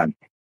makes sense.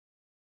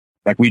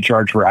 Like we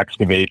charge for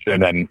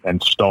excavation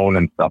and stone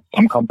and stuff.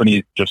 Some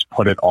companies just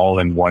put it all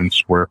in 1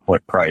 square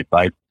foot price.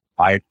 I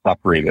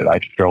separate it. I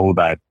show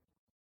that,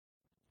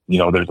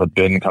 there's a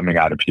bin coming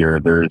out of here.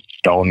 There's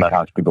stone that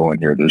has to go in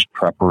here. There's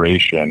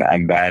preparation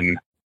and then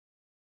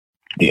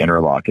the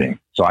interlocking.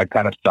 So I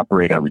kind of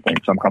separate everything.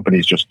 Some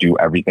companies just do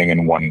everything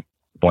in one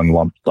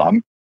lump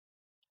sum.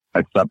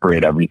 I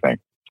separate everything.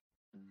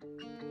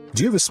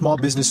 Do you have a small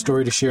business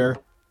story to share?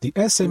 The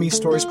SME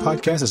Stories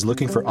podcast is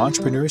looking for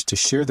entrepreneurs to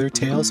share their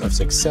tales of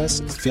success,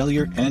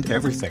 failure, and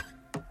everything.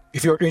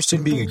 If you're interested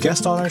in being a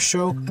guest on our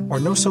show or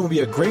know someone would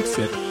be a great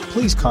fit,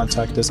 please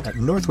contact us at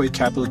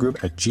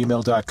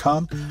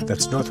northwaycapitalgroup@gmail.com.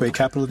 That's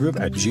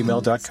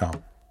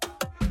northwaycapitalgroup@gmail.com.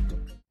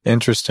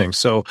 Interesting.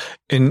 So,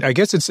 I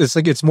guess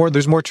it's more,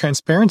 there's more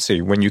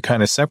transparency when you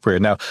kind of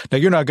separate. Now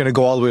you're not going to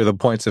go all the way to the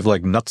points of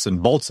like nuts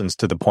and bolts and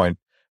to the point,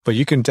 but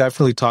you can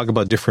definitely talk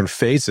about different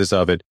phases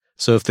of it.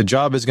 So if the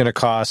job is going to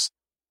cost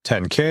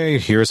 $10K,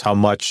 here's how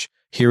much,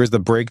 here is the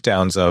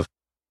breakdowns of,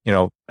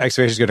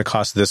 excavation is going to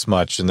cost this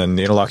much, and then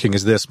the interlocking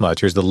is this much.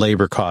 Here's the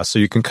labor cost. So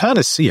you can kind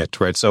of see it,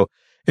 right? So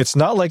it's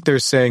not like they're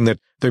saying that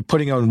they're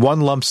putting on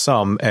one lump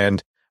sum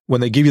and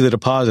when they give you the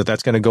deposit,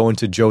 that's going to go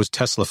into Joe's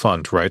Tesla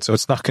fund, right? So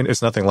it's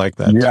nothing like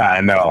that. Yeah,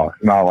 no,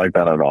 not like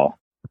that at all.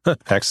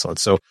 Excellent.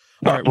 So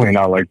definitely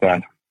not like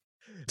that.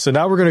 So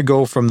now we're going to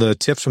go from the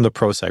tips from the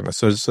pro segment.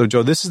 So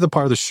Joe, this is the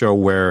part of the show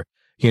where,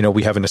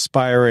 we have an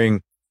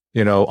aspiring,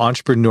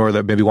 entrepreneur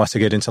that maybe wants to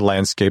get into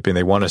landscaping.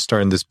 They want to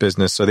start in this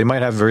business. So they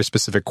might have very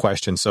specific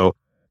questions. So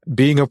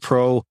being a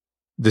pro,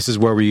 this is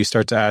where we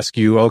start to ask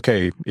you,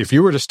 okay, if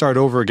you were to start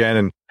over again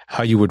and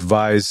how you would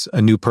advise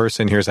a new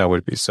person, here's how it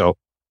would be. So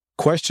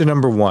question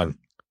number 1.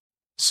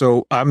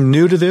 So I'm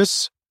new to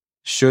this.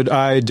 Should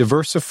I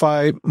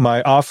diversify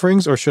my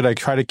offerings or should I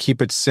try to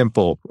keep it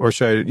simple? Or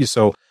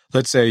so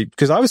let's say,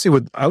 because obviously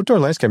with outdoor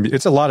landscaping,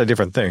 it's a lot of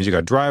different things. You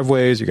got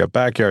driveways, you got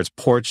backyards,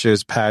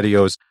 porches,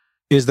 patios.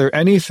 Is there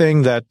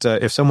anything that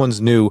if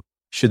someone's new,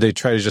 should they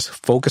try to just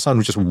focus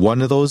on just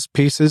one of those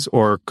pieces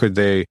or should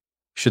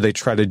they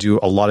try to do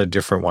a lot of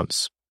different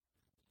ones?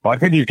 Well, I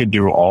think you could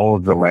do all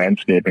of the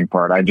landscaping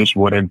part. I just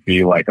wouldn't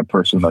be like a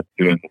person that's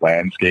doing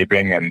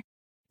landscaping and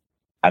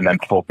then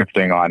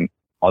focusing on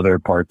other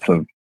parts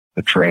of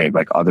the trade,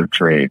 like other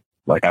trades.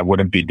 Like I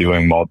wouldn't be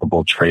doing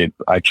multiple trades.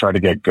 I try to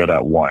get good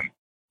at one.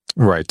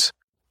 Right.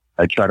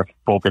 I try to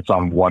focus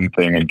on one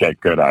thing and get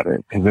good at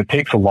it because it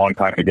takes a long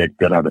time to get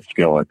good at a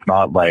skill. It's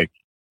not like,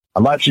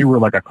 unless you were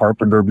like a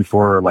carpenter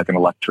before or like an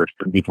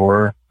electrician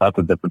before, that's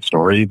a different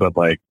story. But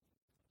like,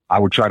 I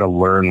would try to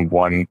learn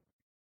one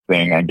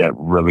thing and get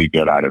really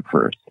good at it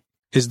first.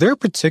 Is there a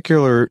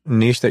particular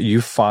niche that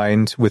you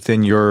find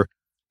within your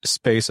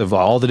space of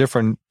all the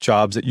different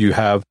jobs that you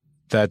have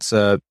that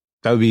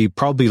would be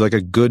probably like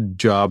a good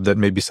job that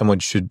maybe someone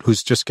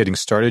who's just getting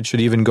started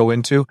should even go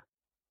into?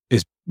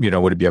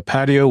 Would it be a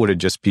patio? Would it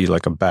just be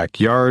like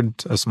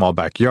a small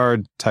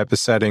backyard type of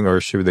setting,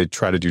 or should they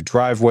try to do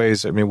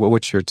driveways? I mean,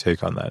 what's your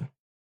take on that?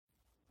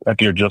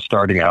 If you're just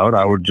starting out,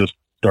 I would just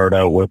start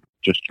out with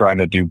just trying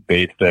to do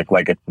basic.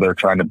 Like if they're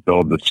trying to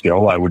build the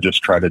skill, I would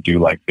just try to do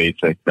like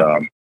basic,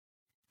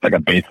 like a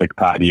basic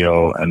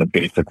patio and a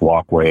basic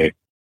walkway,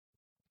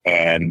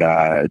 and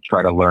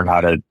try to learn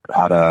how to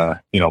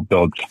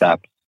build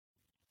steps,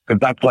 because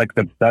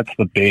that's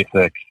the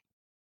basic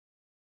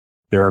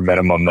bare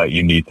minimum that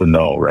you need to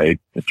know, right?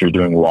 If you're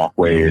doing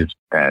walkways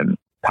and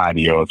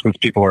patios, because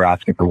people are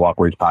asking for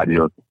walkways,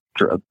 patios.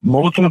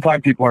 Most of the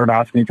time people aren't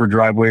asking for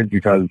driveways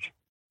because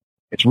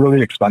it's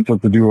really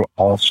expensive to do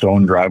all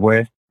stone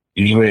driveway.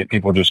 Usually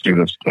people just do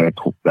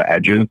the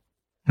edges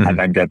and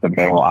then get the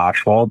middle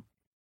asphalt.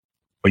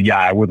 But yeah,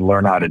 I would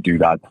learn how to do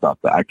that stuff.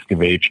 The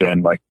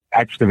excavation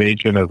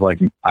is like,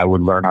 I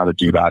would learn how to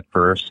do that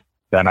first.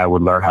 Then I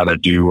would learn how to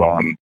do,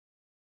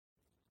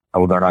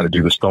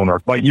 the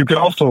stonework. But you can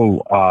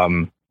also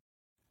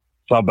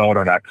sub out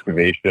an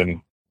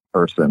excavation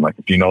person. Like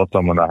if you know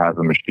someone that has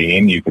a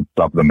machine, you could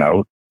sub them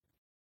out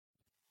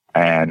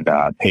and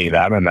pay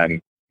them and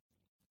then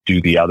do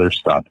the other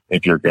stuff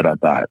if you're good at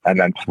that, and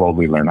then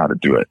slowly learn how to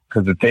do it,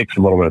 because it takes a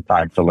little bit of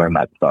time to learn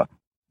that stuff.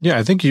 Yeah,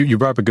 I think you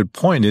brought up a good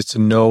point, is to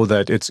know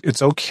that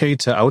it's okay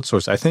to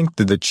outsource. I think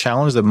that the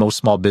challenge that most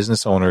small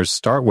business owners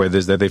start with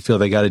is that they feel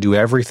they got to do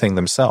everything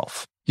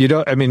themselves.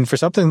 I mean, for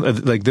something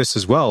like this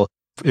as well,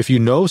 if you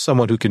know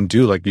someone who can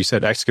do, like you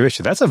said,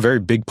 excavation, that's a very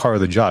big part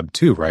of the job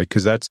too, right?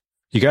 Because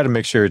you got to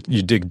make sure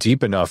you dig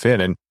deep enough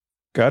in, and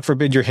God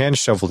forbid you're hand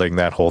shoveling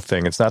that whole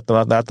thing. It's not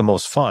the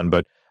most fun,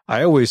 but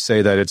I always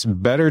say that it's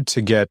better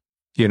to get,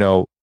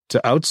 to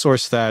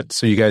outsource that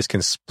so you guys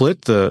can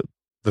split the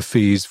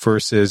fees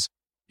versus,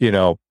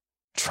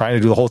 trying to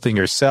do the whole thing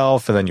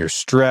yourself, and then you're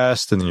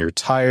stressed, and then you're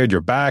tired, your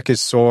back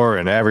is sore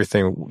and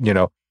everything.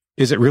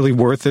 Is it really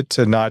worth it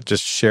to not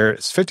just share?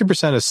 It's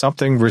 50% of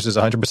something versus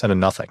 100% of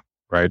nothing,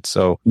 right?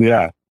 So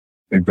yeah,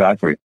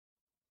 exactly.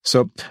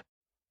 So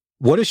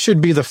what should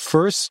be the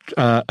first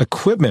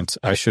equipment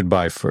I should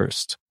buy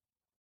first?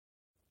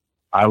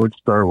 I would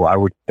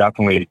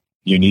definitely,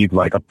 you need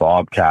like a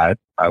bobcat.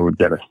 Well,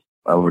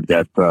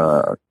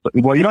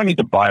 you don't need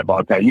to buy a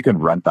bobcat. You can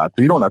rent that.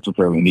 So you don't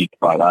necessarily need to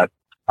buy that.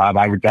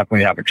 I would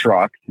definitely have a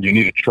truck. You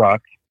need a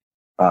truck,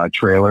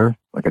 trailer,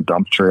 like a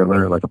dump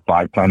trailer, like a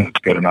 5-ton is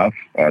good enough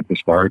to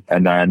start.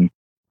 And then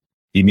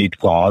you need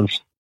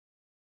saws.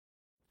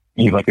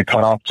 You need like a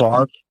cutoff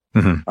saw.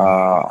 Mm-hmm.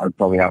 I'd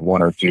probably have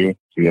one or two.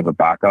 So you have a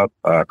backup,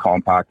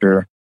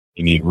 compactor.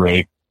 You need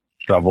rake,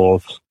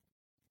 shovels,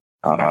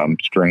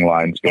 string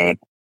lines, good.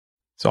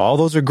 So all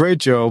those are great,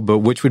 Joe, but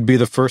which would be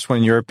the first one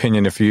in your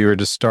opinion if you were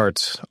to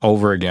start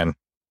over again?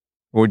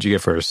 What would you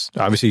get first?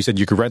 Obviously, you said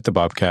you could rent the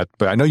Bobcat,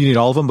 but I know you need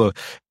all of them, but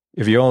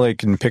if you only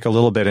can pick a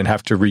little bit and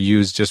have to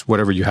reuse just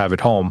whatever you have at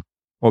home,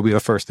 what would be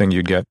the first thing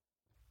you'd get?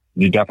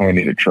 You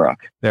definitely need a truck.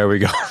 There we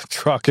go.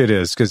 Truck it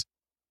is, because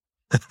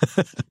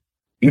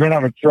you don't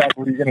have a truck.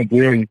 What are you going to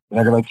do?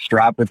 You're going to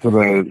strap it to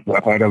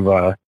the head of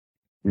a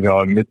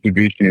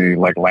Mitsubishi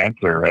like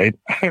Lancer, right?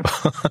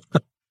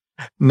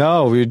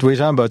 No, we're talking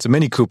about it's a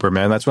Mini Cooper,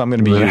 man. That's what I'm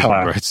going to be using,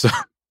 right? So,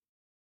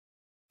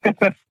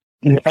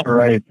 yeah,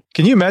 right.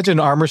 Can you imagine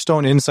armor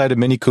stone inside a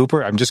Mini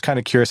Cooper? I'm just kind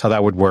of curious how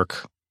that would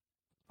work.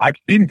 I've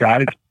seen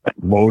guys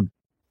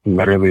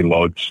literally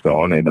load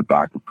stone in the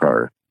back of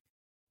car.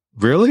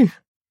 Really?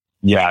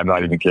 Yeah, I'm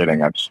not even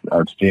kidding. I've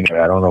seen it.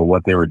 I don't know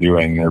what they were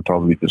doing. They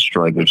probably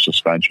destroyed their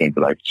suspension,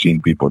 but I've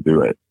seen people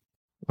do it.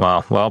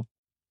 Wow. Well,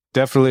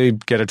 definitely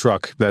get a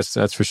truck.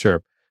 That's for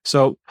sure.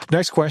 So,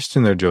 next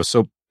question there, Joe.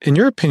 So, in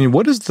your opinion,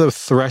 what is the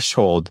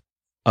threshold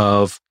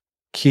of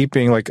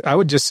keeping, like, I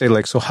would just say,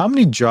 like, so how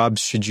many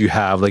jobs should you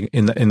have, like,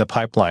 in the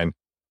pipeline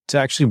to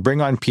actually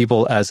bring on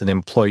people as an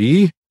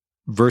employee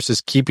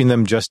versus keeping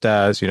them just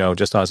as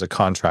a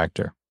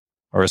contractor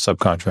or a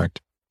subcontract?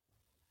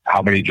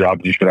 How many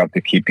jobs you should have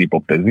to keep people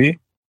busy?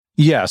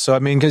 Yeah. So, I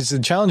mean, because the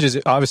challenge is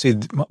obviously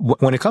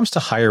when it comes to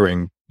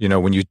hiring,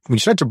 when you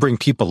start to bring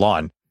people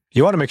on,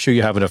 you want to make sure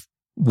you have enough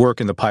work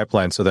in the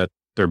pipeline so that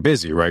they're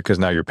busy, right? Because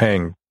now you're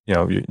paying,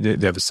 they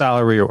have a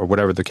salary or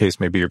whatever the case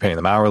may be, you're paying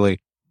them hourly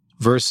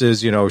versus,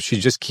 should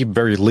you just keep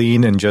very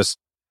lean and just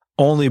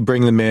only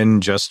bring them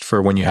in just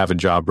for when you have a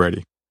job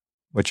ready?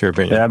 What's your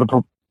opinion? Yeah.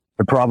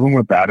 The problem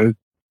with that is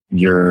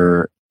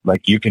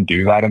you can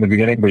do that in the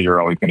beginning, but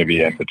you're always going to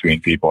be in between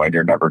people and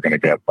you're never going to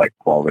get like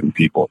quality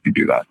people if you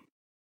do that.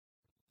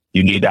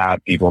 You need to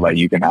have people that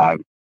you can have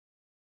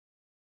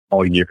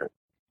all year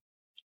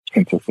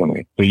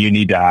consistently. So you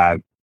need to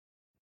have,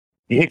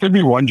 it could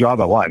be one job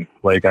at once.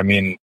 Like, I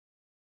mean,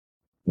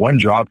 one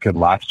job could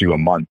last you a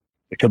month.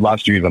 It could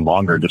last you even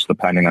longer, just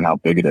depending on how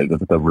big it is.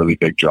 If it's a really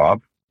big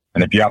job.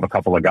 And if you have a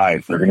couple of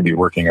guys, they're going to be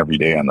working every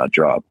day on that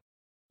job.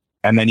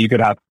 And then you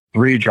could have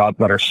 3 jobs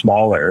that are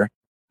smaller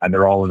and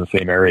they're all in the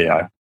same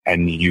area.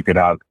 And you could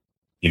have,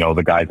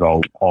 the guys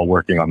all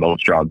working on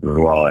those jobs as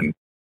well and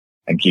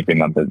keeping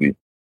them busy.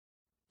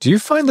 Do you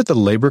find that the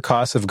labor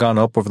costs have gone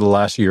up over the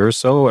last year or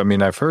so? I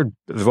mean, I've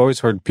always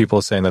heard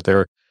people saying that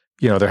they're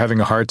having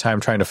a hard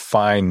time trying to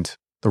find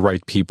the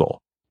right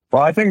people.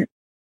 Well, I think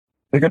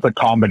it's a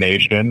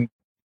combination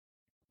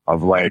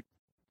of like,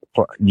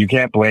 you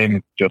can't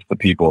blame just the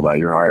people that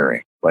you're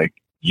hiring. Like,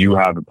 you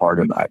have a part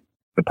in that.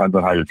 Depends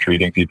on how you're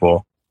treating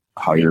people,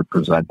 how you're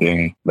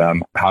presenting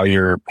them, how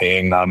you're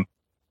paying them.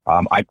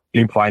 I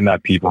do find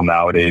that people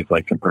nowadays,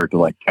 like compared to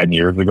like 10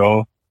 years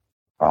ago,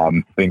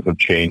 things have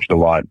changed a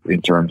lot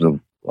in terms of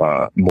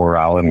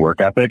morale and work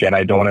ethic. And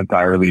I don't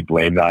entirely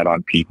blame that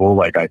on people.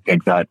 Like, I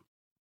think that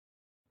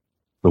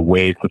the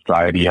way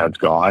society has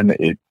gone,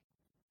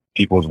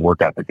 people's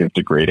work ethic is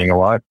degrading a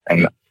lot.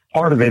 And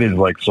part of it is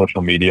like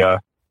social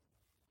media.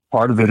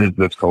 Part of it is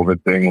this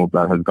COVID thing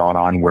that has gone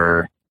on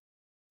where,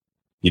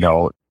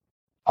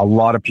 a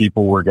lot of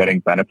people were getting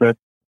benefits.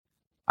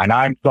 And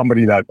I'm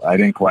somebody that I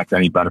didn't collect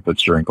any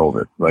benefits during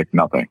COVID, like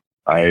nothing.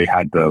 I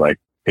had to like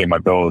pay my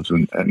bills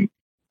and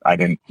I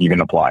didn't even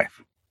apply.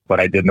 But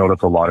I did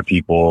notice a lot of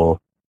people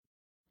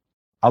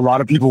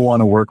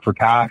want to work for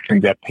cash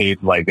and get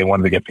paid, like they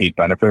wanted to get paid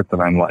benefits.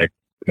 And I'm like,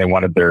 they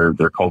wanted their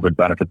COVID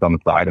benefits on the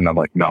side. And I'm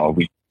like, no,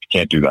 we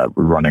can't do that.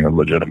 We're running a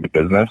legitimate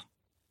business.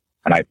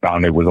 And I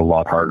found it was a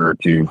lot harder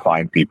to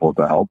find people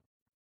to help.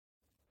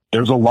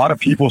 There's a lot of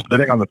people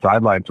sitting on the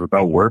sidelines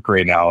without work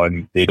right now,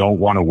 and they don't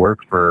want to work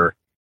for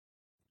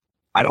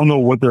I don't know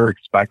what they're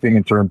expecting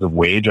in terms of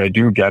wage. I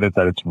do get it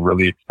that it's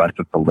really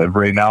expensive to live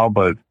right now,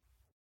 but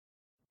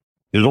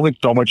there's only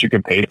so much you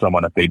can pay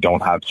someone if they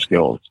don't have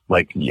skills.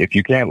 Like, if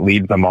you can't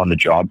leave them on the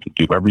job to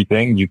do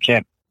everything, you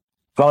can't,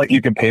 it's not like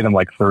you can pay them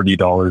like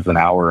 $30 an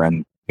hour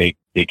and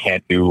they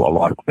can't do a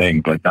lot of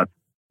things. Like,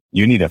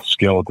 you need a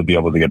skill to be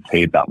able to get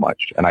paid that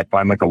much. And I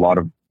find like a lot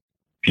of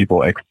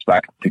people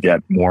expect to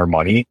get more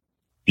money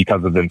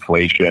because of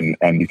inflation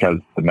and because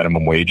the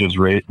minimum wage has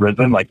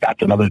risen. Like,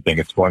 that's another thing.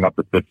 It's going up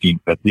to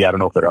 $15.50. I don't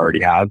know if it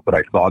already has, but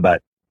I saw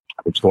that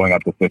it's going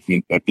up to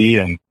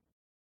 $15.50, and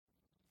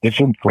this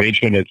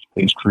inflation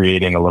is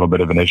creating a little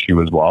bit of an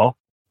issue as well.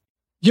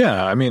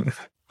 Yeah, I mean,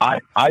 I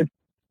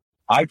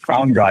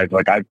found guys,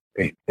 like,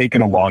 it's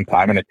taken a long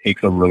time, and it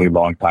takes a really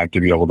long time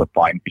to be able to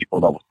find people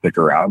that will stick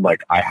around.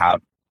 Like, I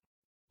have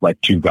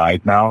like 2 guys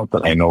now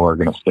that I know are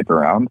going to stick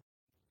around.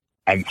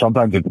 And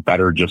sometimes it's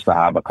better just to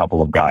have a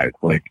couple of guys.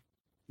 Like,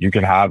 you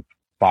can have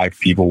 5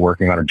 people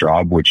working on a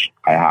job, which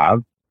I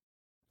have,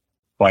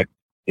 but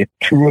if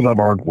 2 of them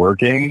aren't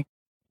working,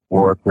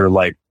 or if they're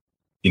like,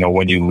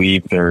 when you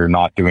leave, they're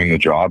not doing the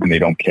job and they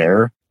don't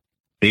care,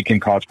 they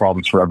can cause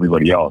problems for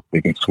everybody else.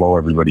 They can slow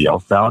everybody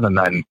else down. And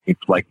then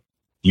it's like,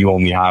 you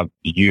only have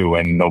you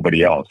and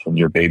nobody else, and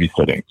you're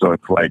babysitting. So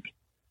it's like,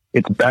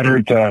 it's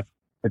better to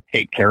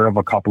take care of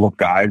a couple of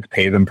guys,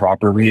 pay them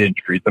properly and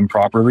treat them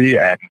properly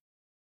and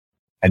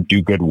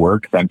do good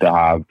work than to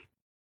have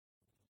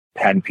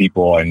 10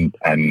 people and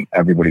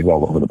everybody's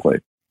all over the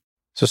place.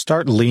 So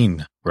start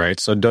lean, right?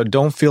 So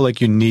don't feel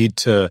like you need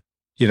to,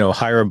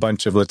 hire a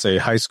bunch of, let's say,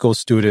 high school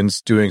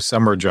students doing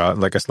summer job,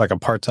 like a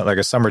part-time, like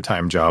a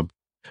summertime job,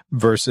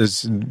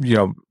 versus,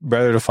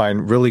 rather to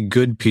find really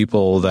good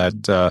people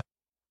that,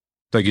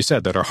 like you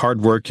said, that are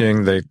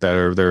hardworking,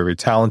 they're very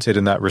talented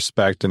in that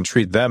respect, and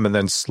treat them, and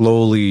then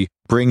slowly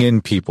bring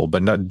in people,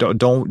 but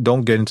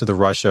don't get into the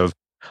rush of,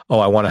 oh,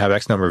 I want to have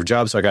X number of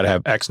jobs, so I got to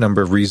have X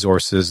number of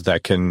resources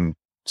that can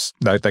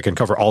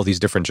cover all these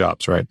different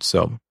jobs, right?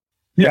 So,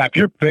 yeah, if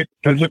you're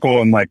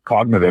physical and like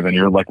cognitive, and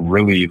you're like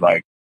really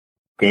like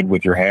good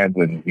with your hands,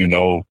 and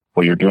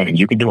what you're doing,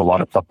 you can do a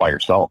lot of stuff by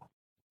yourself.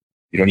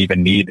 You don't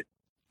even need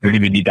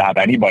to have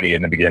anybody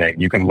in the beginning.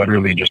 You can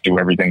literally just do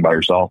everything by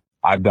yourself.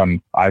 I've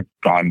gone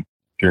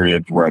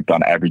periods where I've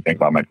done everything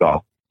by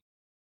myself,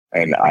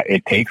 and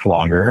it takes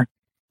longer,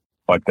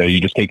 but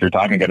you just take your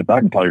time and get it done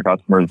and tell your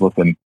customers,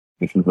 listen,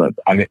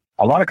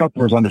 a lot of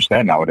customers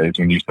understand nowadays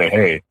when you say,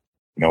 hey,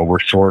 we're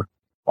short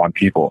on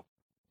people.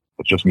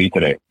 It's just me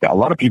today. Yeah, a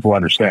lot of people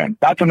understand.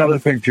 That's another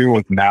thing too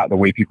with now, the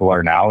way people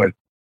are now, is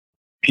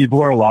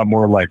people are a lot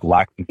more like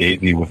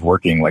lackadaisy with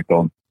working. Like,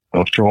 they'll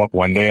show up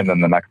one day and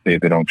then the next day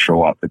they don't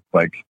show up. It's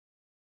like,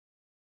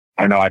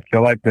 I don't know, I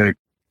feel like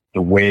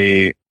the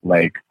way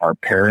like our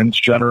parents'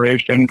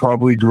 generation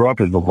probably grew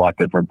up is a lot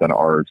different than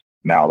ours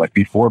now. Like,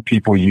 before,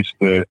 people used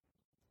to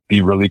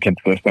be really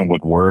consistent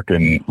with work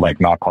and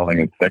like not calling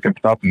in sick and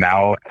stuff.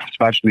 Now,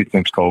 especially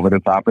since COVID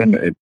has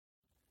happened,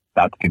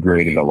 that's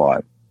degraded a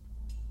lot.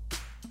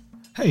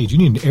 Hey, do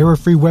you need an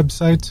error-free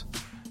website?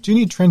 Do you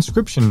need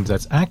transcription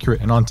that's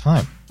accurate and on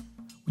time?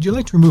 Would you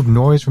like to remove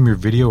noise from your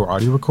video or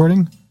audio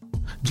recording?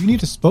 Do you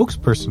need a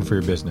spokesperson for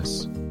your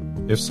business?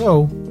 If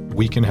so,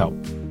 we can help.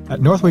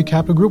 At Northway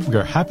Capital Group, we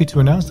are happy to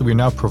announce that we are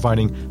now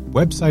providing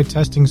website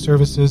testing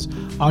services,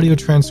 audio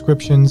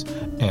transcriptions,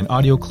 and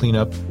audio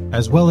cleanup,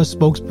 as well as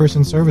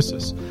spokesperson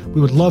services.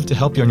 We would love to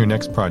help you on your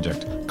next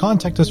project.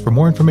 Contact us for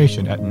more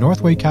information at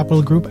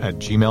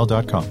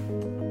northwaycapitalgroup@gmail.com.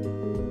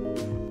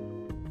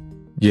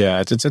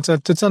 Yeah,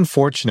 it's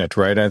unfortunate,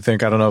 right? I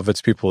don't know if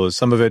it's people,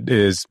 some of it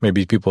is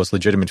maybe people's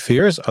legitimate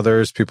fears.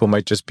 Others, people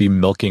might just be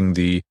milking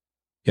the,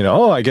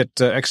 I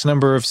get X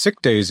number of sick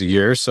days a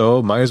year,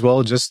 so might as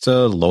well just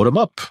load them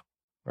up,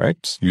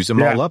 right? Use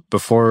them all up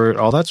before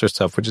all that sort of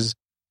stuff, which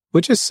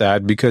is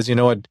sad, because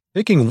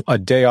taking a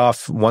day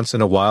off once in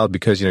a while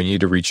because, you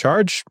need to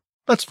recharge,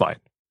 that's fine.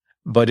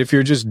 But if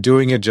you're just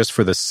doing it just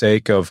for the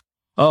sake of,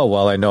 oh,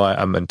 well, I know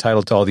I'm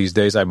entitled to all these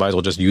days, I might as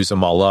well just use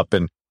them all up,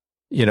 and,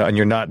 and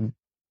you're not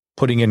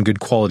putting in good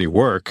quality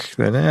work,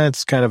 then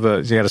it's kind of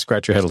you got to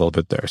scratch your head a little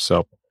bit there. So,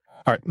 all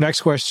right,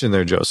 next question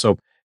there, Joe. So,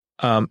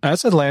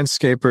 as a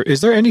landscaper, is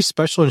there any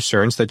special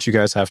insurance that you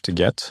guys have to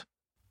get?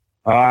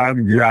 Yeah,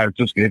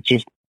 it's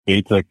just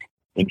basic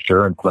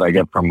insurance that I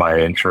get from my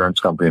insurance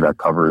company that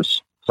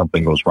covers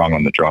something goes wrong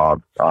on the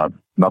job.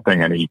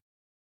 Nothing,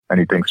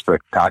 anything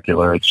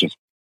spectacular. It's just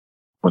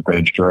what the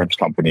insurance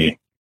company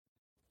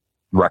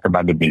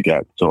recommended me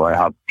get. So I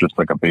have just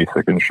like a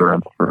basic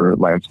insurance for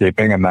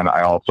landscaping. And then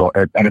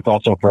it's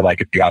also for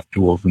like, if you have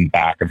tools in the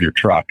back of your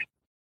truck,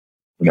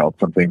 if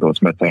something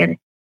goes missing,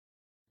 it's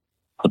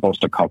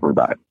supposed to cover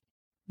that.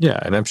 Yeah.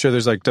 And I'm sure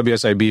there's like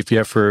WSIB if you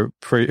have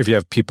if you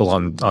have people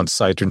on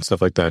site and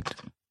stuff like that.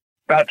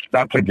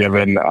 That's a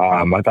given.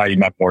 I thought you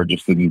meant more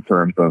just in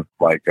terms of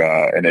like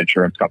an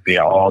insurance company.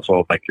 I'll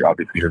also like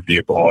obviously your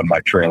vehicle and my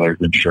trailer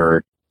is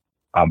insured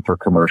for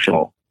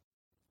commercial.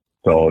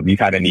 So you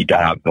kind of need to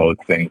have those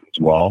things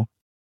as well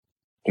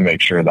to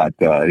make sure that,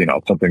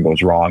 if something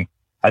goes wrong.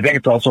 I think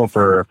it's also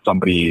for if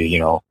somebody,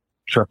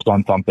 trips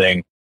on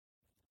something,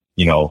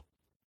 you know,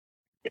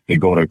 if they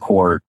go to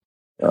court,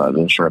 the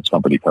insurance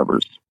company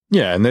covers.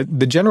 Yeah, and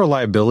the general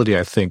liability,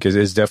 I think,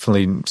 is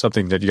definitely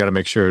something that you got to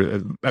make sure,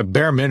 at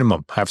bare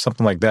minimum, have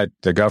something like that.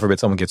 The God forbid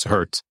someone gets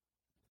hurt.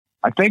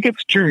 I think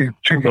it's $2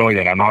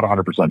 million. I'm not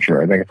 100%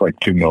 sure. I think it's like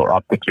up to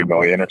 $2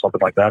 million or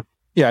something like that.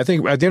 Yeah, I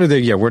think at the end of the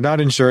day, yeah, we're not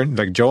insurance.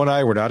 Like Joe and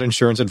I, we're not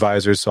insurance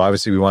advisors. So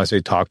obviously, we want to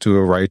say talk to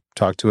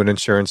an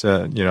insurance,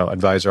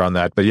 advisor on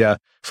that. But yeah,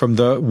 from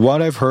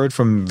what I've heard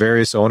from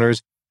various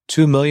owners,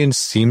 $2 million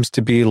seems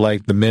to be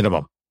like the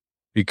minimum.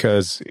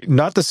 Because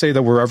not to say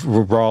that we're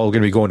all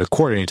going to be going to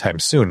court anytime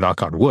soon,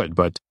 knock on wood,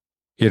 but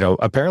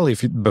apparently,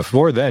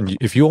 before then,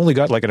 if you only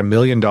got like $1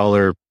 million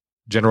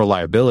general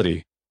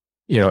liability,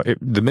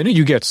 the minute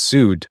you get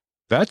sued,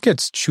 that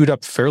gets chewed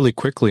up fairly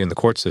quickly in the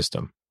court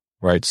system,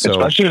 right? So,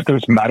 especially if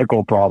there's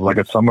medical problem, like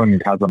if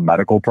someone has a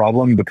medical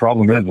problem, the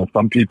problem is that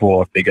some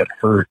people, if they get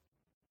hurt,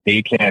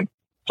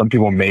 some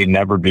people may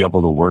never be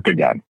able to work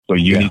again. So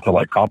you need to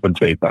like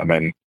compensate them.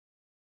 And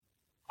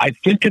I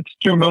think it's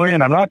 $2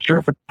 million. I'm not sure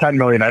if it's $10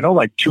 million. I know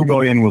like $2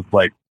 million was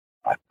like,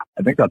 I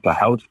think that's a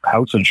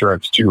house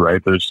insurance too,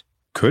 right?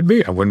 Could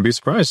be. I wouldn't be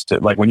surprised.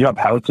 Like when you have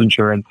house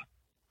insurance,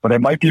 but it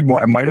might be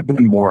more. It might have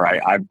been more.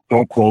 I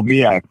don't quote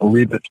me. I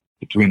believe it's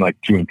between like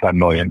 $2 and $10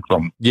 million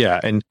from. Yeah,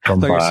 and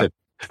like I said,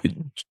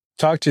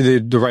 talk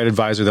to the right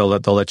advisor. They'll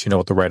let you know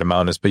what the right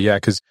amount is. But yeah,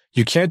 because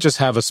you can't just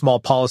have a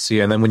small policy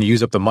and then when you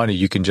use up the money,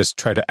 you can just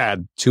try to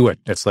add to it.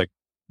 It's like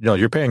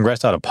you're paying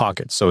rest out of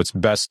pocket, so it's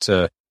best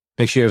to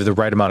make sure you have the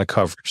right amount of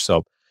coverage.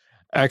 So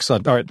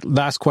excellent. All right,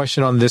 last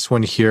question on this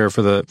one here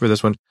for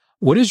this one.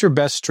 What is your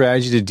best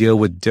strategy to deal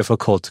with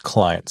difficult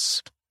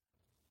clients?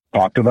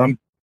 Talk to them.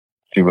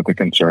 See what the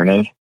concern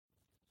is.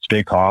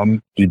 Stay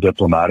calm. Be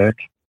diplomatic.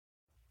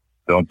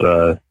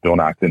 Don't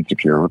act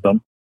insecure with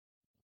them.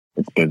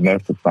 It's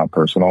business. It's not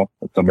personal.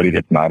 If somebody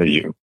gets mad at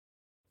you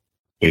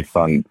based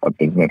on a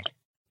business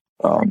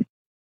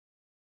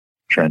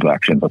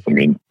transaction, doesn't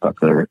mean that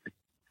they're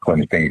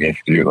claiming thing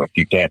against you. Like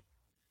you can't.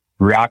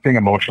 Reacting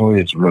emotionally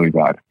is really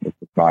bad. It's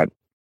not.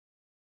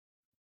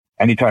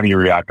 Anytime you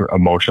react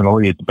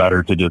emotionally, it's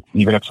better to just,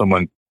 even if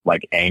someone's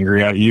like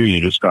angry at you, you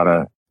just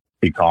gotta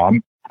be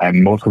calm.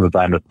 And most of the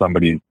time, if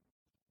somebody's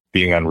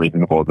being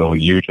unreasonable, they'll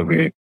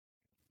usually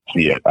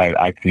see it.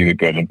 I see the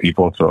good in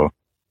people, so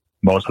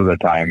most of the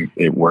time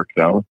it works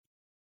out.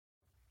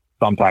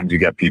 Sometimes you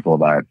get people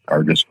that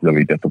are just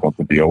really difficult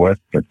to deal with,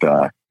 but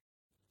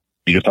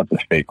you just have to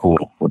stay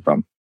cool with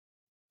them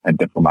and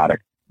diplomatic.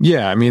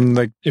 Yeah, I mean,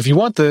 like if you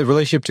want the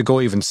relationship to go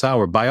even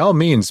sour, by all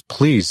means,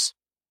 please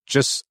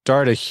just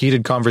start a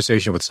heated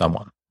conversation with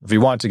someone. If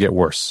you want it to get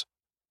worse,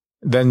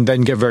 then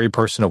get very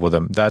personal with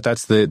them.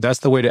 That's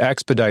the way to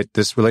expedite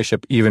this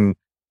relationship even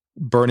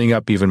burning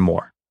up even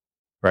more,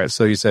 right?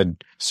 So you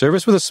said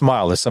service with a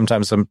smile is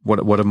sometimes some of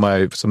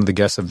the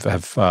guests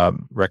have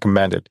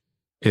recommended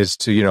is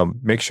to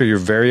make sure you're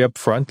very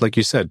upfront, like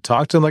you said,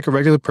 talk to them like a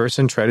regular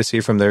person, try to see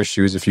it from their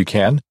shoes if you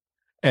can,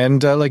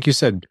 and like you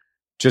said,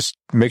 just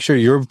make sure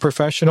you're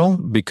professional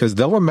because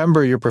they'll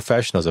remember your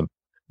professionalism.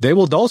 They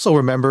will also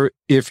remember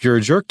if you're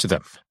a jerk to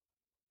them,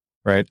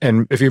 right?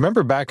 And if you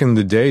remember back in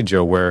the day,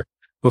 Joe, where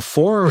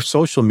before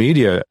social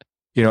media,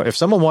 if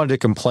someone wanted to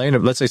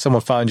complain, let's say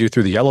someone found you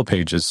through the Yellow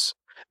Pages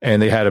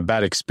and they had a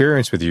bad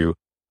experience with you,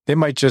 they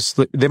might just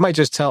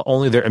tell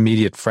only their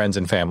immediate friends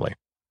and family.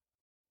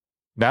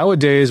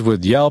 Nowadays,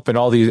 with Yelp and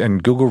all these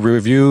and Google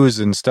reviews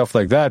and stuff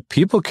like that,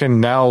 people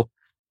can now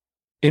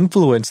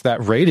influence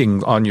that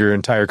rating on your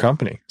entire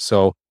company.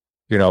 So,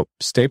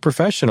 stay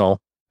professional.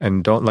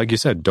 And don't, like you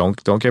said, don't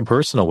get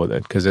personal with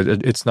it because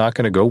it's not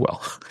going to go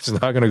well. It's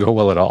not going to go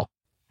well at all.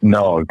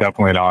 No,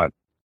 definitely not.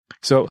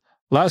 So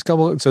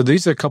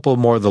these are a couple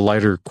more of the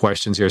lighter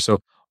questions here. So,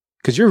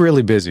 because you're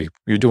really busy,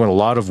 you're doing a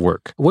lot of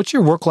work. What's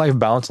your work-life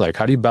balance like?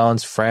 How do you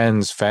balance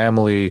friends,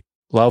 family,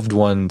 loved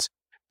ones,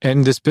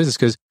 and this business?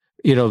 Because,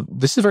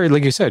 this is very,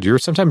 like you said,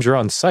 sometimes you're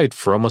on site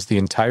for almost the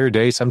entire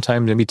day,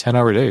 sometimes maybe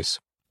 10-hour days.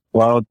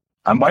 Well,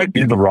 I might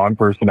be the wrong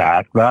person to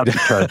ask that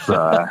because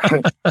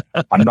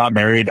I'm not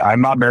married.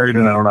 And I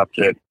don't have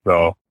kids.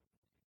 So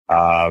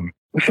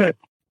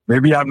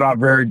maybe I'm not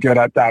very good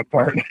at that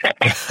part.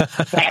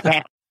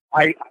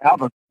 I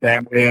have a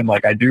family and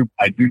like I do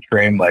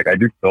train, like I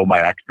do fill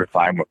my extra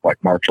time with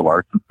like martial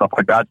arts and stuff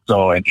like that.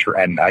 So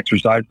and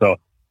exercise. So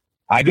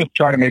I just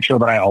try to make sure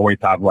that I always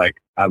have like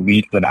at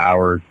least an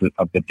hour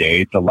of the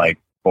day to like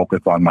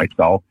focus on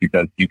myself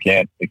because it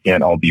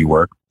can't all be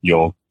work.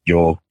 You'll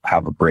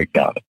have a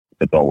breakdown.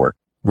 It don't work.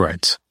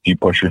 Right. If you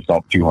push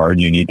yourself too hard,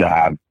 you need to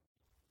have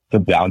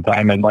some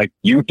downtime and like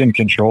you can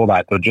control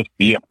that. So just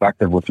be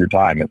effective with your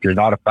time. If you're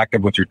not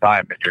effective with your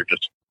time and you're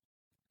just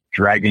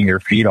dragging your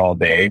feet all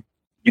day,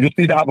 you just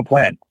need to have a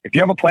plan. If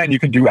you have a plan, you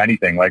can do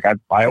anything. Like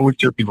I always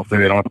hear people say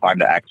they don't have time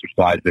to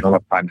exercise. They don't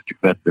have time to do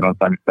this. They don't have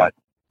time to do that.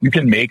 You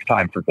can make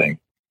time for things.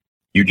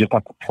 You just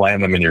have to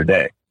plan them in your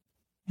day.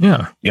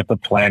 Yeah. You have to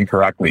plan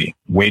correctly.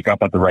 Wake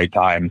up at the right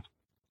times.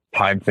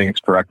 Time things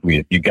correctly.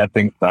 If you get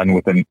things done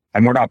within,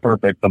 and we're not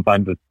perfect,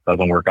 sometimes it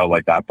doesn't work out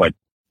like that, but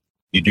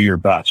you do your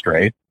best,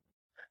 right?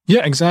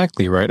 Yeah,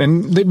 exactly. Right.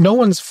 And no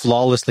one's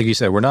flawless. Like you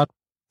said, we're not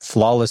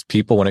flawless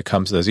people when it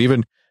comes to this.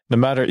 Even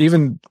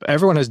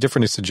everyone has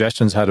different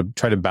suggestions how to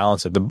try to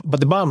balance it. But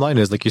the bottom line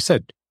is, like you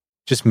said,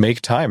 just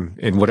make time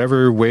in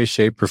whatever way,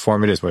 shape, or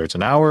form it is, whether it's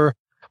an hour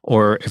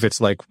or if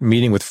it's like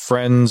meeting with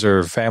friends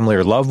or family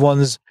or loved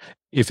ones,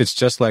 if it's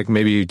just like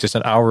maybe just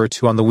an hour or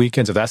two on the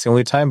weekends, if that's the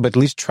only time, but at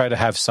least try to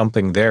have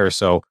something there.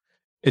 So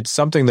it's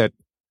something that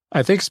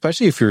I think,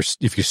 especially if you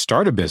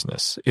start a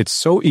business, it's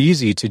so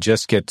easy to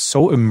just get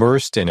so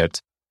immersed in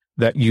it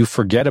that you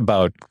forget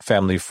about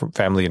family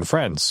and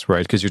friends,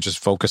 right? Because you're just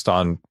focused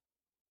on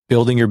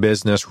building your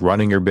business,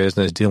 running your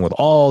business, dealing with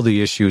all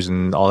the issues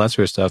and all that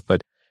sort of stuff.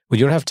 But when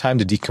you don't have time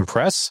to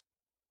decompress,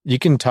 you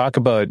can talk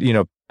about,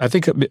 I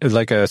think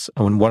like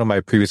when one of my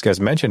previous guys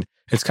mentioned,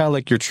 it's kind of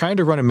like you're trying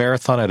to run a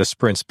marathon at a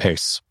sprint's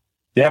pace.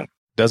 Yeah.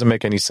 Doesn't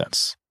make any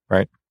sense,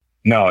 right?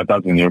 No, it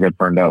doesn't. You'll get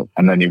burned out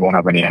and then you won't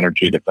have any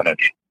energy to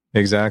finish.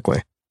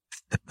 Exactly.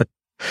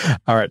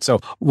 All right. So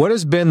what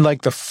has been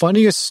like the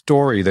funniest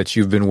story that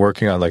you've been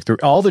working on, like through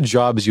all the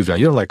jobs you've done?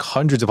 You know, like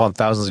hundreds upon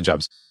thousands of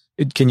jobs.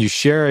 Can you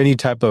share any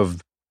type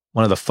of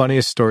one of the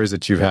funniest stories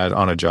that you've had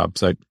on a job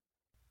site?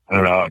 I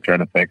don't know. I'm trying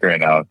to think right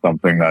now.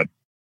 Something that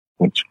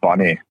was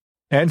funny.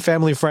 And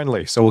family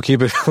friendly. So we'll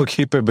keep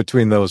it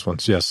between those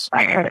ones. Yes.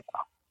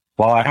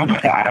 Well, I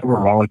have a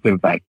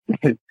relative that,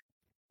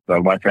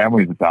 so my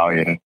family's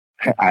Italian.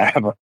 I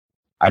have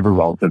a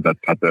relative that's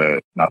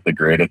not the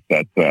greatest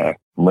at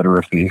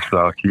literacy.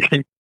 So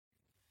he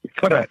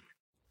put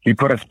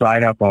a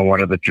sign up on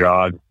one of the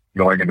jobs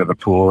going into the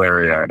pool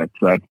area, and it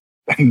said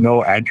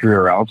no entry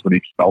or else, but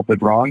he spelled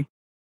it wrong.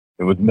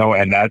 It was no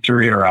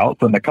entry or else,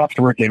 and the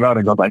customer came out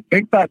and goes, "I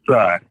think that's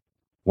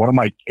one of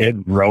my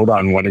kids wrote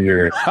on one of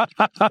your."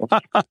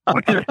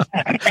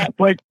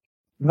 Like,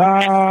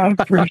 nah,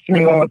 for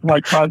sure that was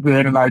my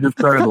cousin, and I just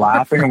started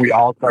laughing, and we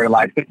all started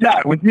laughing. Yeah,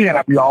 it was me,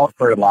 and we all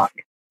started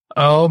laughing.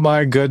 Oh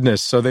my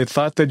goodness! So they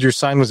thought that your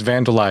sign was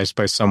vandalized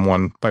by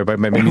someone, by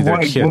maybe their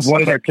kids.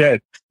 One of their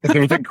kids. It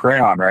was in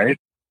crayon, right?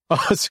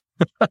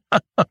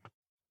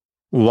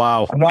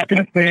 Wow! I'm not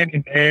going to say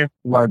any names,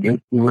 but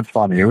it was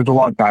funny. It was a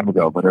long time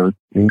ago, but it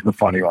was a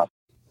funny one.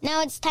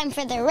 Now it's time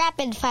for the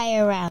rapid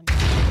fire round.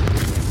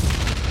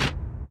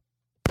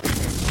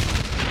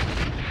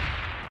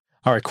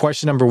 All right,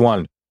 question number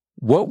 1.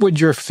 What would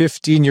your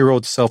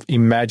 15-year-old self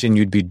imagine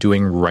you'd be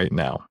doing right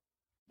now?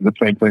 The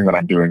same thing that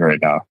I'm doing right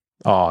now.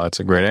 Oh, that's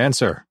a great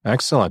answer.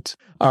 Excellent.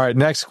 All right,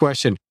 next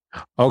question.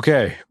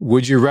 Okay,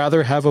 would you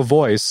rather have a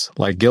voice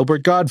like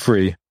Gilbert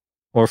Gottfried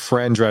or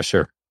Fran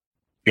Drescher?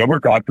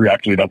 Gilbert Gottfried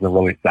actually doesn't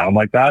really sound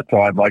like that,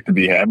 so I'd like to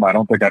be him. I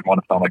don't think I'd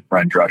want to sound like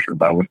Fran Drescher.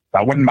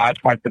 That wouldn't match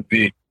my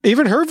physique.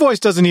 Even her voice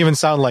doesn't even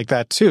sound like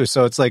that too.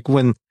 So it's like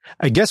when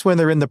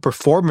they're in the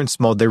performance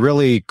mode, they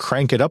really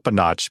crank it up a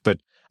notch. But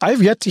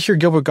I've yet to hear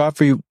Gilbert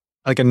Gottfried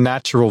like a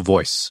natural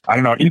voice. I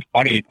don't know. He's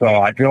funny. So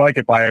I feel like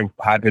if I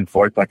had his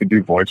voice, I could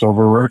do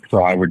voiceover work.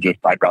 So I'd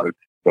rather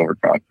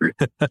Gilbert Gottfried.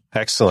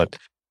 Excellent.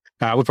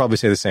 I would probably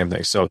say the same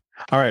thing. So,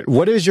 all right.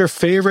 What is your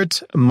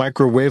favorite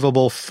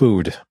microwavable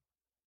food?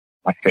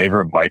 My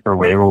favorite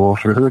microwavable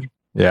food?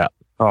 Yeah.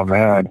 Oh,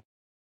 man.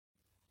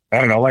 I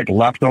don't know, like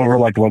leftover,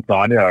 like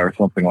lasagna or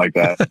something like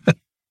that.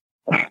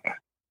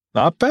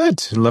 Not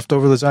bad.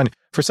 Leftover lasagna.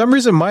 For some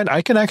reason, mine,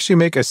 I can actually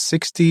make a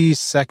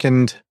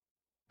 60-second,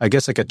 I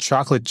guess like a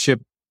chocolate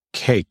chip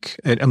cake,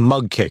 a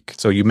mug cake.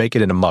 So you make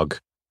it in a mug.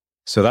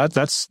 So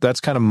that's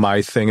kind of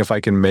my thing if I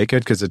can make it,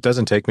 because it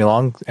doesn't take me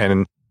long.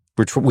 And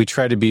we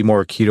try to be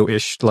more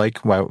keto-ish,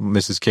 like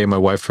Mrs. K, my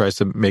wife, tries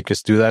to make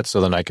us do that.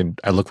 So then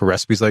I look for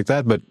recipes like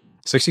that. But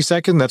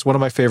 60-second, that's one of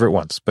my favorite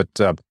ones. But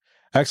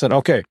excellent.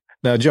 Okay.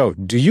 Now, Joe,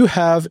 do you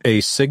have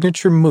a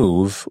signature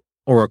move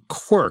or a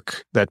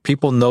quirk that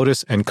people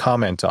notice and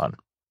comment on?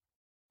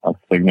 A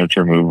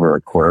signature move or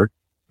a quirk?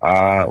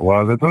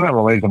 Well, this doesn't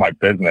relate to my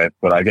business,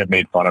 but I get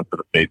made fun of for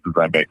the faces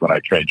I make when I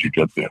train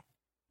jiu-jitsu.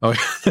 Oh,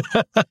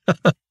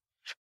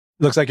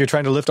 looks like you're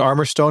trying to lift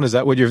armor stone. Is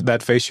that what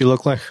that face you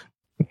look like?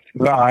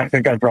 No, I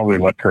think I probably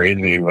look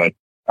crazy, but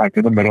I'm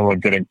in the middle of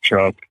getting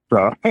choked.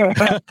 So,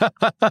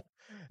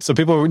 so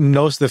people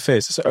notice the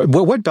face. So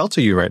what belt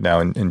are you right now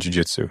in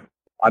jiu-jitsu?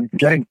 I'm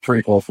getting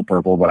pretty close to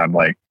purple, but I'm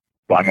like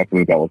black and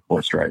blue belt with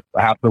 4 stripes.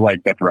 I have to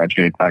like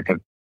differentiate that because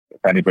if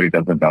anybody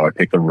doesn't know, it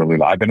takes a really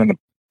long. I've been in the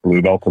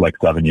blue belt for like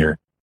 7 years.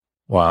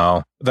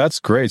 Wow, that's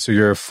great. So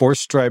you're a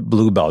 4-stripe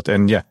blue belt,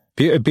 and yeah,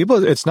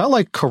 people. It's not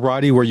like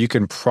karate where you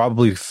can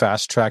probably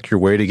fast track your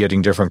way to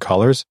getting different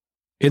colors.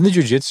 In the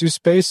jiu-jitsu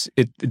space,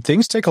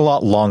 things take a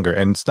lot longer,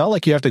 and it's not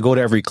like you have to go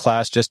to every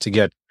class just to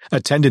get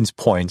attendance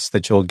points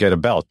that you'll get a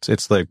belt.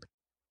 It's like,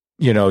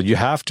 you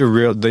have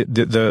to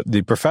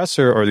the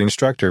professor or the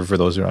instructor, for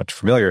those who are not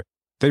familiar,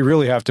 they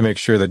really have to make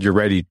sure that you're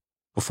ready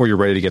before you're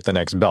ready to get the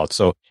next belt.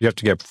 So you have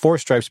to get 4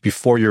 stripes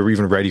before you're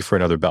even ready for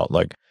another belt.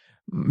 Like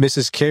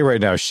Mrs. K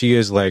right now,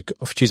 she's a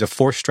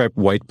 4-stripe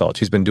white belt.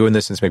 She's been doing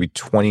this since maybe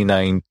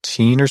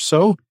 2019 or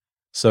so.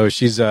 So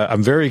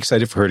I'm very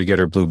excited for her to get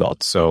her blue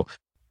belt. So,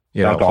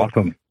 that's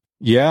awesome.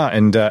 Yeah.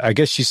 And I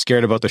guess she's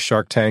scared about the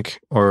Shark Tank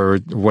or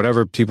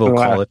whatever people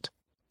call it.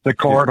 The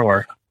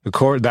corridor.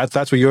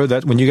 That's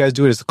what when you guys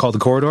do it, it's called the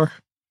corridor?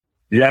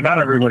 Yeah, not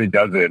everybody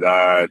does it.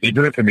 They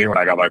did it to me when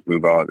I got my blue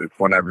belt. It's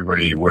when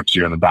everybody whips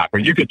you in the back,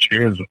 but you could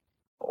choose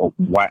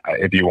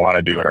if you want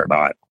to do it or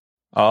not.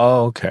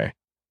 Oh, okay.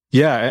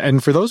 Yeah,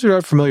 and for those who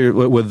are familiar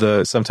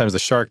with sometimes the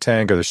Shark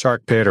Tank or the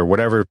Shark Pit or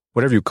whatever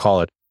you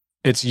call it,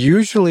 it's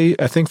usually,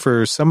 I think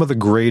for some of the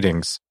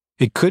gradings,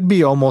 it could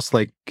be almost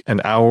like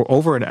an hour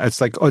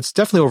it's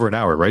definitely over an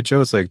hour, right,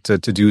 Joe? It's like to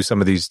do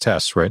some of these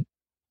tests, right?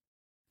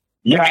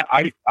 Yeah,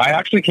 I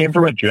actually came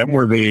from a gym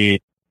where they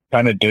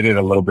kind of did it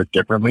a little bit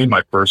differently.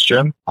 My first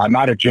gym. I'm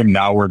at a gym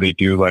now where they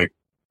do like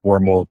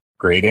formal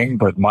grading,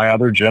 but my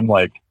other gym,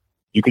 like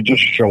you could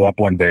just show up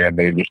one day and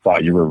they just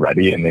thought you were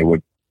ready and they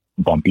would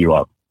bump you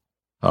up.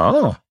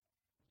 Oh.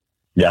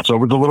 Yeah, so it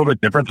was a little bit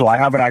different. So I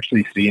haven't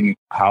actually seen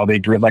how they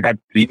grade. Like I've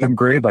seen them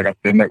grade. Like I've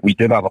seen that we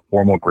did have a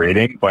formal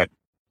grading, but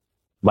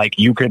like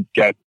you could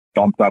get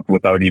bumped up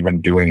without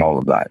even doing all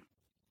of that.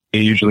 They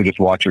usually just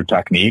watch your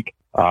technique.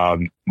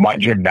 My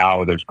gym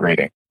now, there's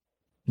grading.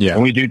 Yeah.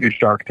 And we do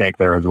Shark Tank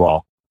there as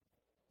well.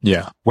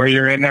 Yeah. Where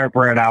you're in there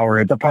for an hour.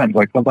 It depends.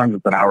 Like sometimes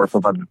it's an hour,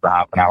 sometimes it's a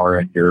half an hour,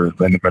 and you're in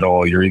the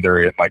middle. You're either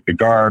in like the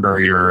guard or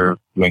you're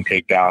doing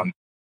takedown.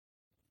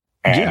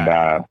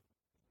 And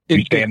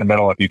you stay in the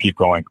middle if you keep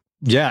going.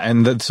 Yeah.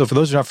 And so for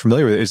those who are not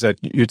familiar with it, is that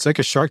it's like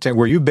a Shark Tank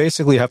where you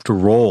basically have to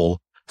roll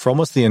for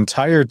almost the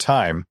entire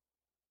time.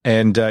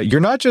 And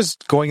you're not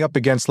just going up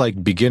against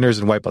like beginners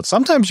and white belts.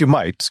 Sometimes you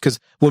might, because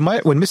when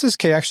Mrs.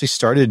 K actually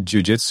started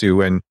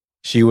jiu-jitsu and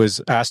she was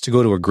asked to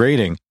go to a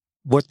grading,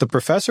 what the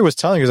professor was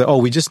telling her is that,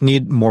 we just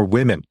need more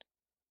women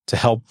to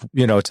help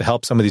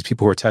some of these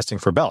people who are testing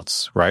for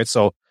belts, right?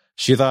 So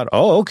she thought,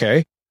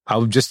 okay,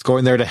 I'm just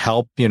going there to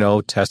help,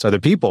 test other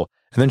people.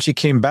 And then she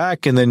came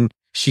back and then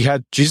she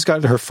just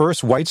got her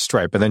first white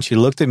stripe. And then she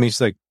looked at me,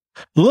 she's like,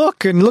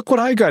 look what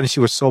I got. And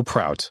she was so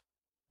proud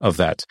of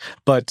that.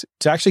 But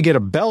to actually get a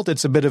belt,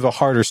 it's a bit of a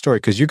harder story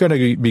because you're going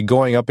to be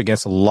going up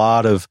against a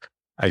lot of,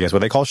 I guess, what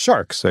they call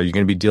sharks. So you're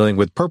going to be dealing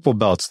with purple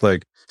belts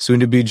like soon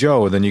to be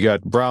Joe. And then you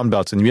got brown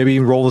belts and maybe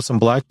even roll with some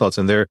black belts.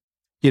 And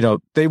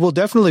they will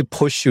definitely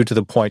push you to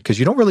the point because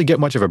you don't really get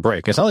much of a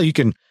break. It's not like you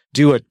can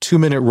do a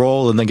 2-minute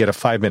roll and then get a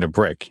 5-minute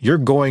break. You're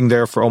going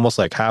there for almost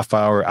like half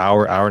hour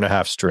and a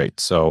half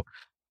straight. So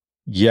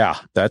yeah,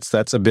 that's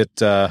a bit,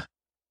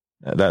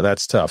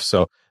 that's tough.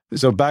 So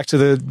back to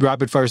the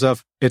rapid fire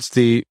stuff. It's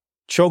the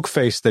choke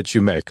face that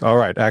you make. All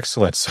right.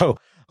 Excellent. So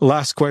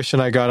last question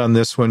I got on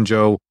this one,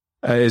 Joe,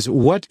 is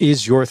what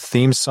is your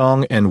theme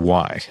song and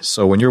why?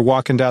 So when you're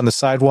walking down the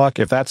sidewalk,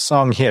 if that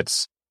song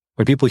hits,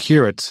 when people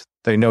hear it,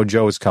 they know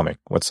Joe is coming.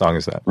 What song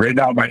is that? Right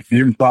now, my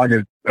theme song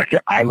is,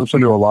 I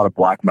listen to a lot of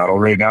black metal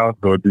right now.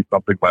 So it'd be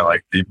something by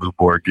like Deepu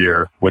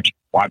Borgir, which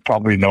I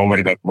probably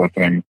nobody that's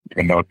listening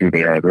even knows who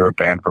they are. They're a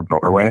band from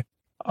Norway.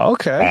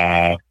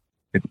 Okay.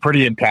 It's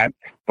pretty intense,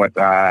 but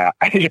I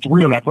think it's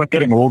weird. That's like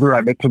getting older.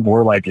 I'm into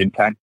more like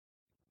intense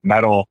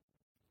metal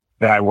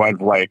than I was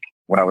like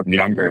when I was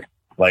younger.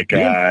 Like,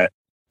 I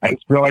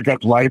just feel like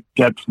as life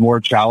gets more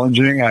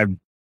challenging,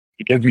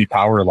 it gives me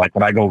power. Like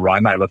when I go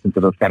run, I listen to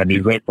this kind of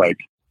music. Like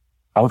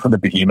I listen to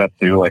Behemoth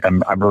too. Like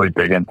I'm really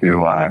big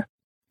into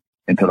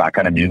that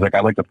kind of music. I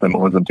like the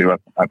symbolism too.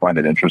 I find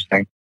it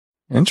interesting.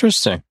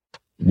 Interesting.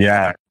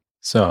 Yeah.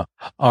 So,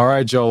 all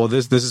right, Joel, well,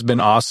 this has been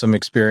awesome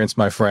experience,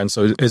 my friend.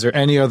 So is there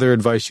any other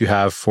advice you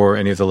have for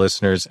any of the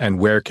listeners and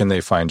where can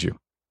they find you?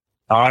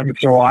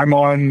 So I'm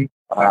on,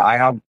 I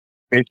have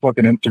Facebook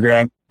and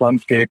Instagram,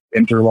 Sonscape,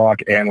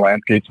 Interlock, and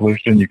Landscape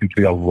Solution. You can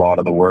see a lot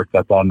of the work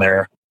that's on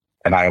there.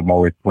 And I am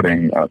always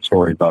putting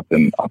stories up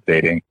and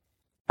updating,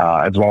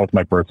 as well as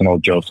my personal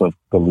Joseph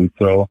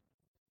Galluzzo.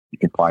 You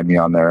can find me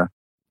on there.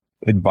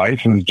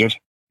 Advice is just,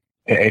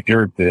 if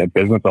you're a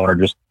business owner,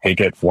 just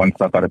take it one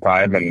step at a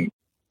time and,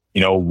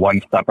 one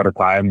step at a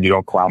time. You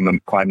don't climb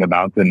the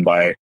mountain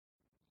by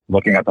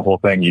looking at the whole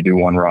thing. You do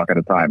one rock at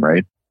a time,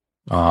 right?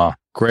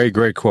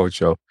 Great quote,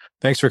 Joe.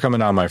 Thanks for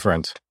coming on, my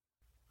friend.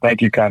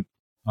 Thank you, Ken.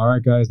 All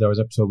right, guys, that was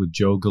episode with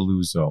Joe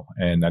Galluzzo,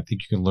 and I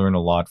think you can learn a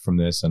lot from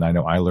this, and I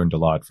know I learned a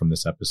lot from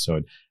this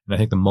episode. And I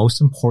think the most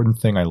important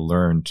thing I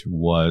learned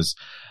was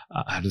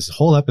this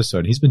whole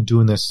episode, he's been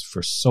doing this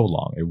for so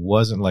long. It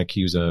wasn't like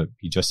he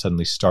just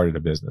suddenly started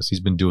a business. He's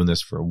been doing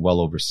this for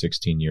well over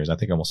 16 years, I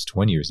think almost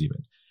 20 years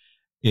even.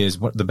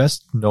 The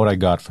best note I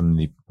got from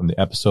the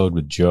episode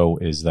with Joe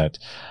is that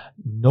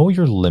know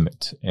your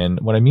limit.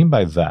 And what I mean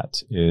by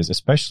that is,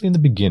 especially in the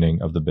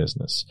beginning of the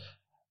business,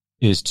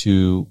 is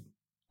to,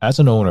 as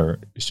an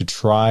owner, is to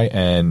try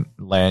and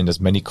land as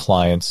many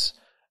clients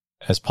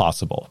as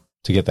possible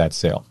to get that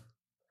sale,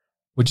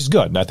 which is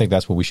good. And I think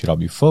that's what we should all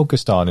be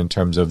focused on in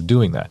terms of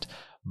doing that.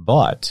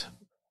 But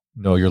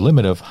know your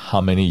limit of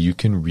how many you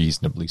can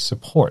reasonably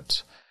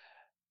support.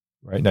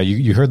 Right now,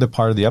 you heard the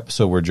part of the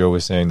episode where Joe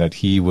was saying that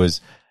he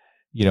was,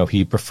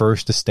 he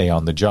prefers to stay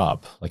on the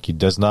job. Like he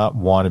does not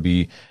want to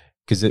be,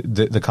 because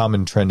the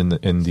common trend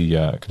in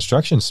the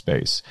construction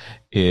space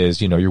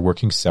is, you're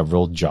working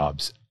several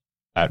jobs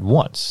at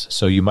once.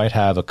 So you might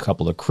have a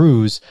couple of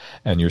crews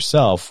and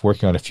yourself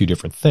working on a few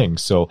different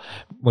things. So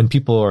when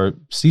people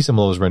see some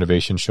of those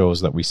renovation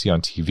shows that we see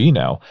on TV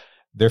now,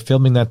 they're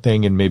filming that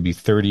thing in maybe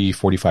 30,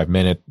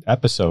 45-minute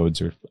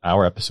episodes or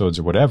hour episodes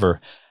or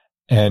whatever.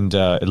 And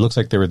it looks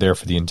like they were there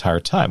for the entire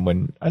time,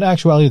 when in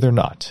actuality, they're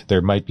not. They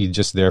might be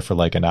just there for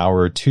like an hour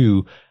or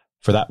two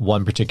for that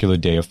one particular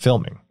day of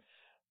filming,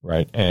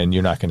 right? And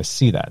you're not going to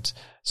see that.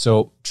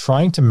 So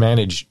trying to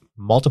manage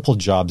multiple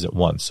jobs at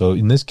once. So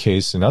in this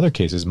case, in other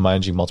cases,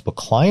 managing multiple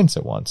clients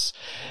at once,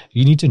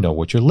 you need to know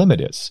what your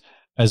limit is.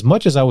 As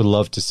much as I would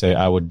love to say,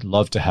 I would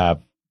love to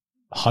have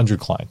 100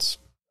 clients,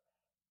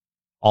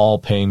 all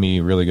paying me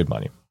really good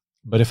money.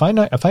 But if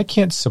I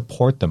can't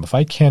support them, if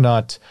I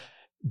cannot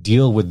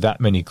deal with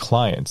that many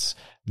clients,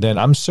 then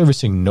I'm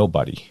servicing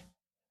nobody,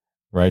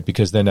 right?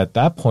 Because then at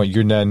that point,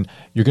 you're going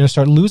to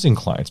start losing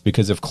clients,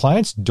 because if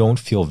clients don't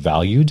feel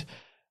valued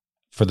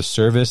for the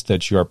service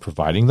that you are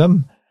providing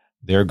them,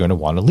 they're going to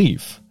want to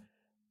leave.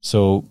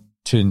 So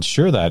to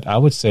ensure that, I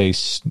would say,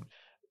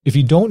 if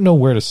you don't know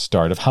where to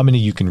start, of how many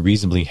you can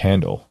reasonably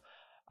handle,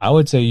 I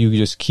would say you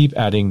just keep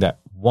adding that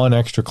one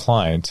extra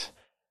client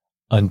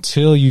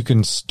until you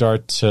can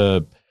start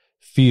to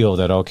feel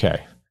that,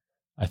 okay,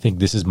 I think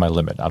this is my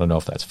limit. I don't know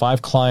if that's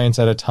 5 clients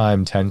at a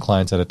time, 10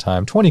 clients at a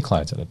time, 20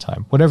 clients at a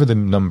time, whatever the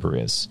number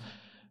is.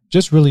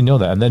 Just really know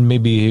that. And then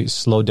maybe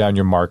slow down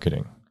your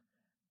marketing,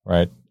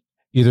 right?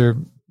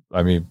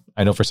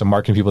 I know for some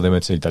marketing people, they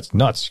might say, that's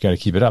nuts. You got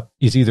to keep it up.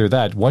 It's either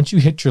that. Once you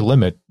hit your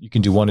limit, you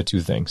can do one of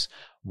two things.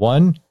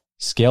 One,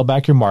 scale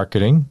back your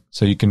marketing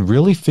so you can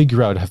really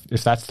figure out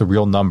if that's the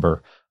real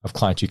number of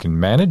clients you can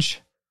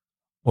manage.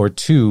 Or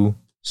 2,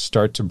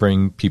 start to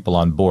bring people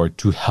on board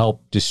to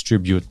help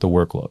distribute the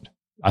workload.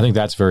 I think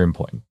that's very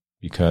important,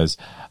 because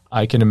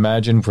I can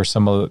imagine for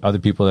some other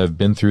people that have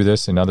been through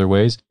this in other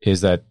ways,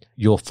 is that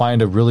you'll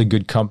find a really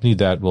good company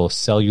that will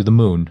sell you the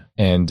moon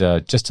and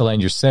just to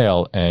land your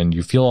sale, and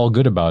you feel all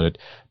good about it.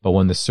 But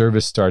when the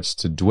service starts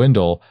to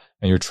dwindle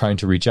and you're trying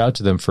to reach out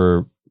to them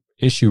for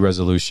issue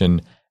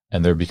resolution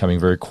and they're becoming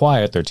very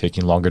quiet, they're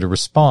taking longer to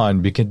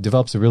respond, it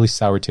develops a really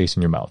sour taste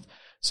in your mouth.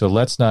 So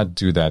let's not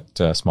do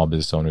that, small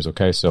business owners,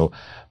 okay? So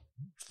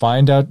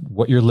find out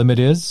what your limit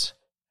is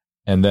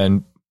and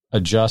then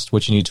adjust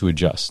what you need to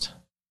adjust.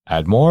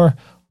 Add more,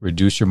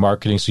 reduce your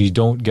marketing so you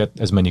don't get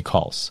as many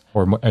calls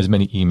or as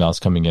many emails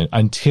coming in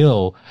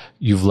until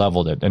you've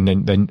leveled it.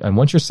 And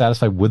once you're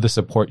satisfied with the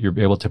support you're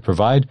able to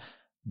provide,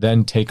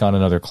 then take on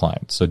another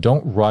client. So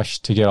don't rush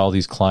to get all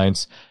these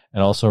clients.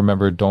 And also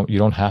remember, you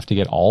don't have to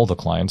get all the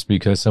clients,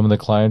 because some of the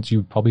clients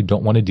you probably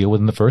don't want to deal with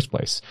in the first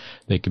place.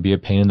 They could be a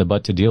pain in the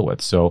butt to deal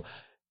with. So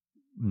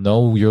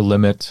know your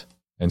limit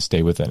and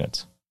stay within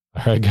it.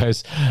 All right,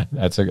 guys,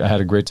 I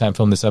had a great time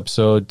filming this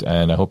episode,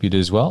 and I hope you did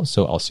as well.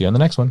 So I'll see you on the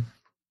next one.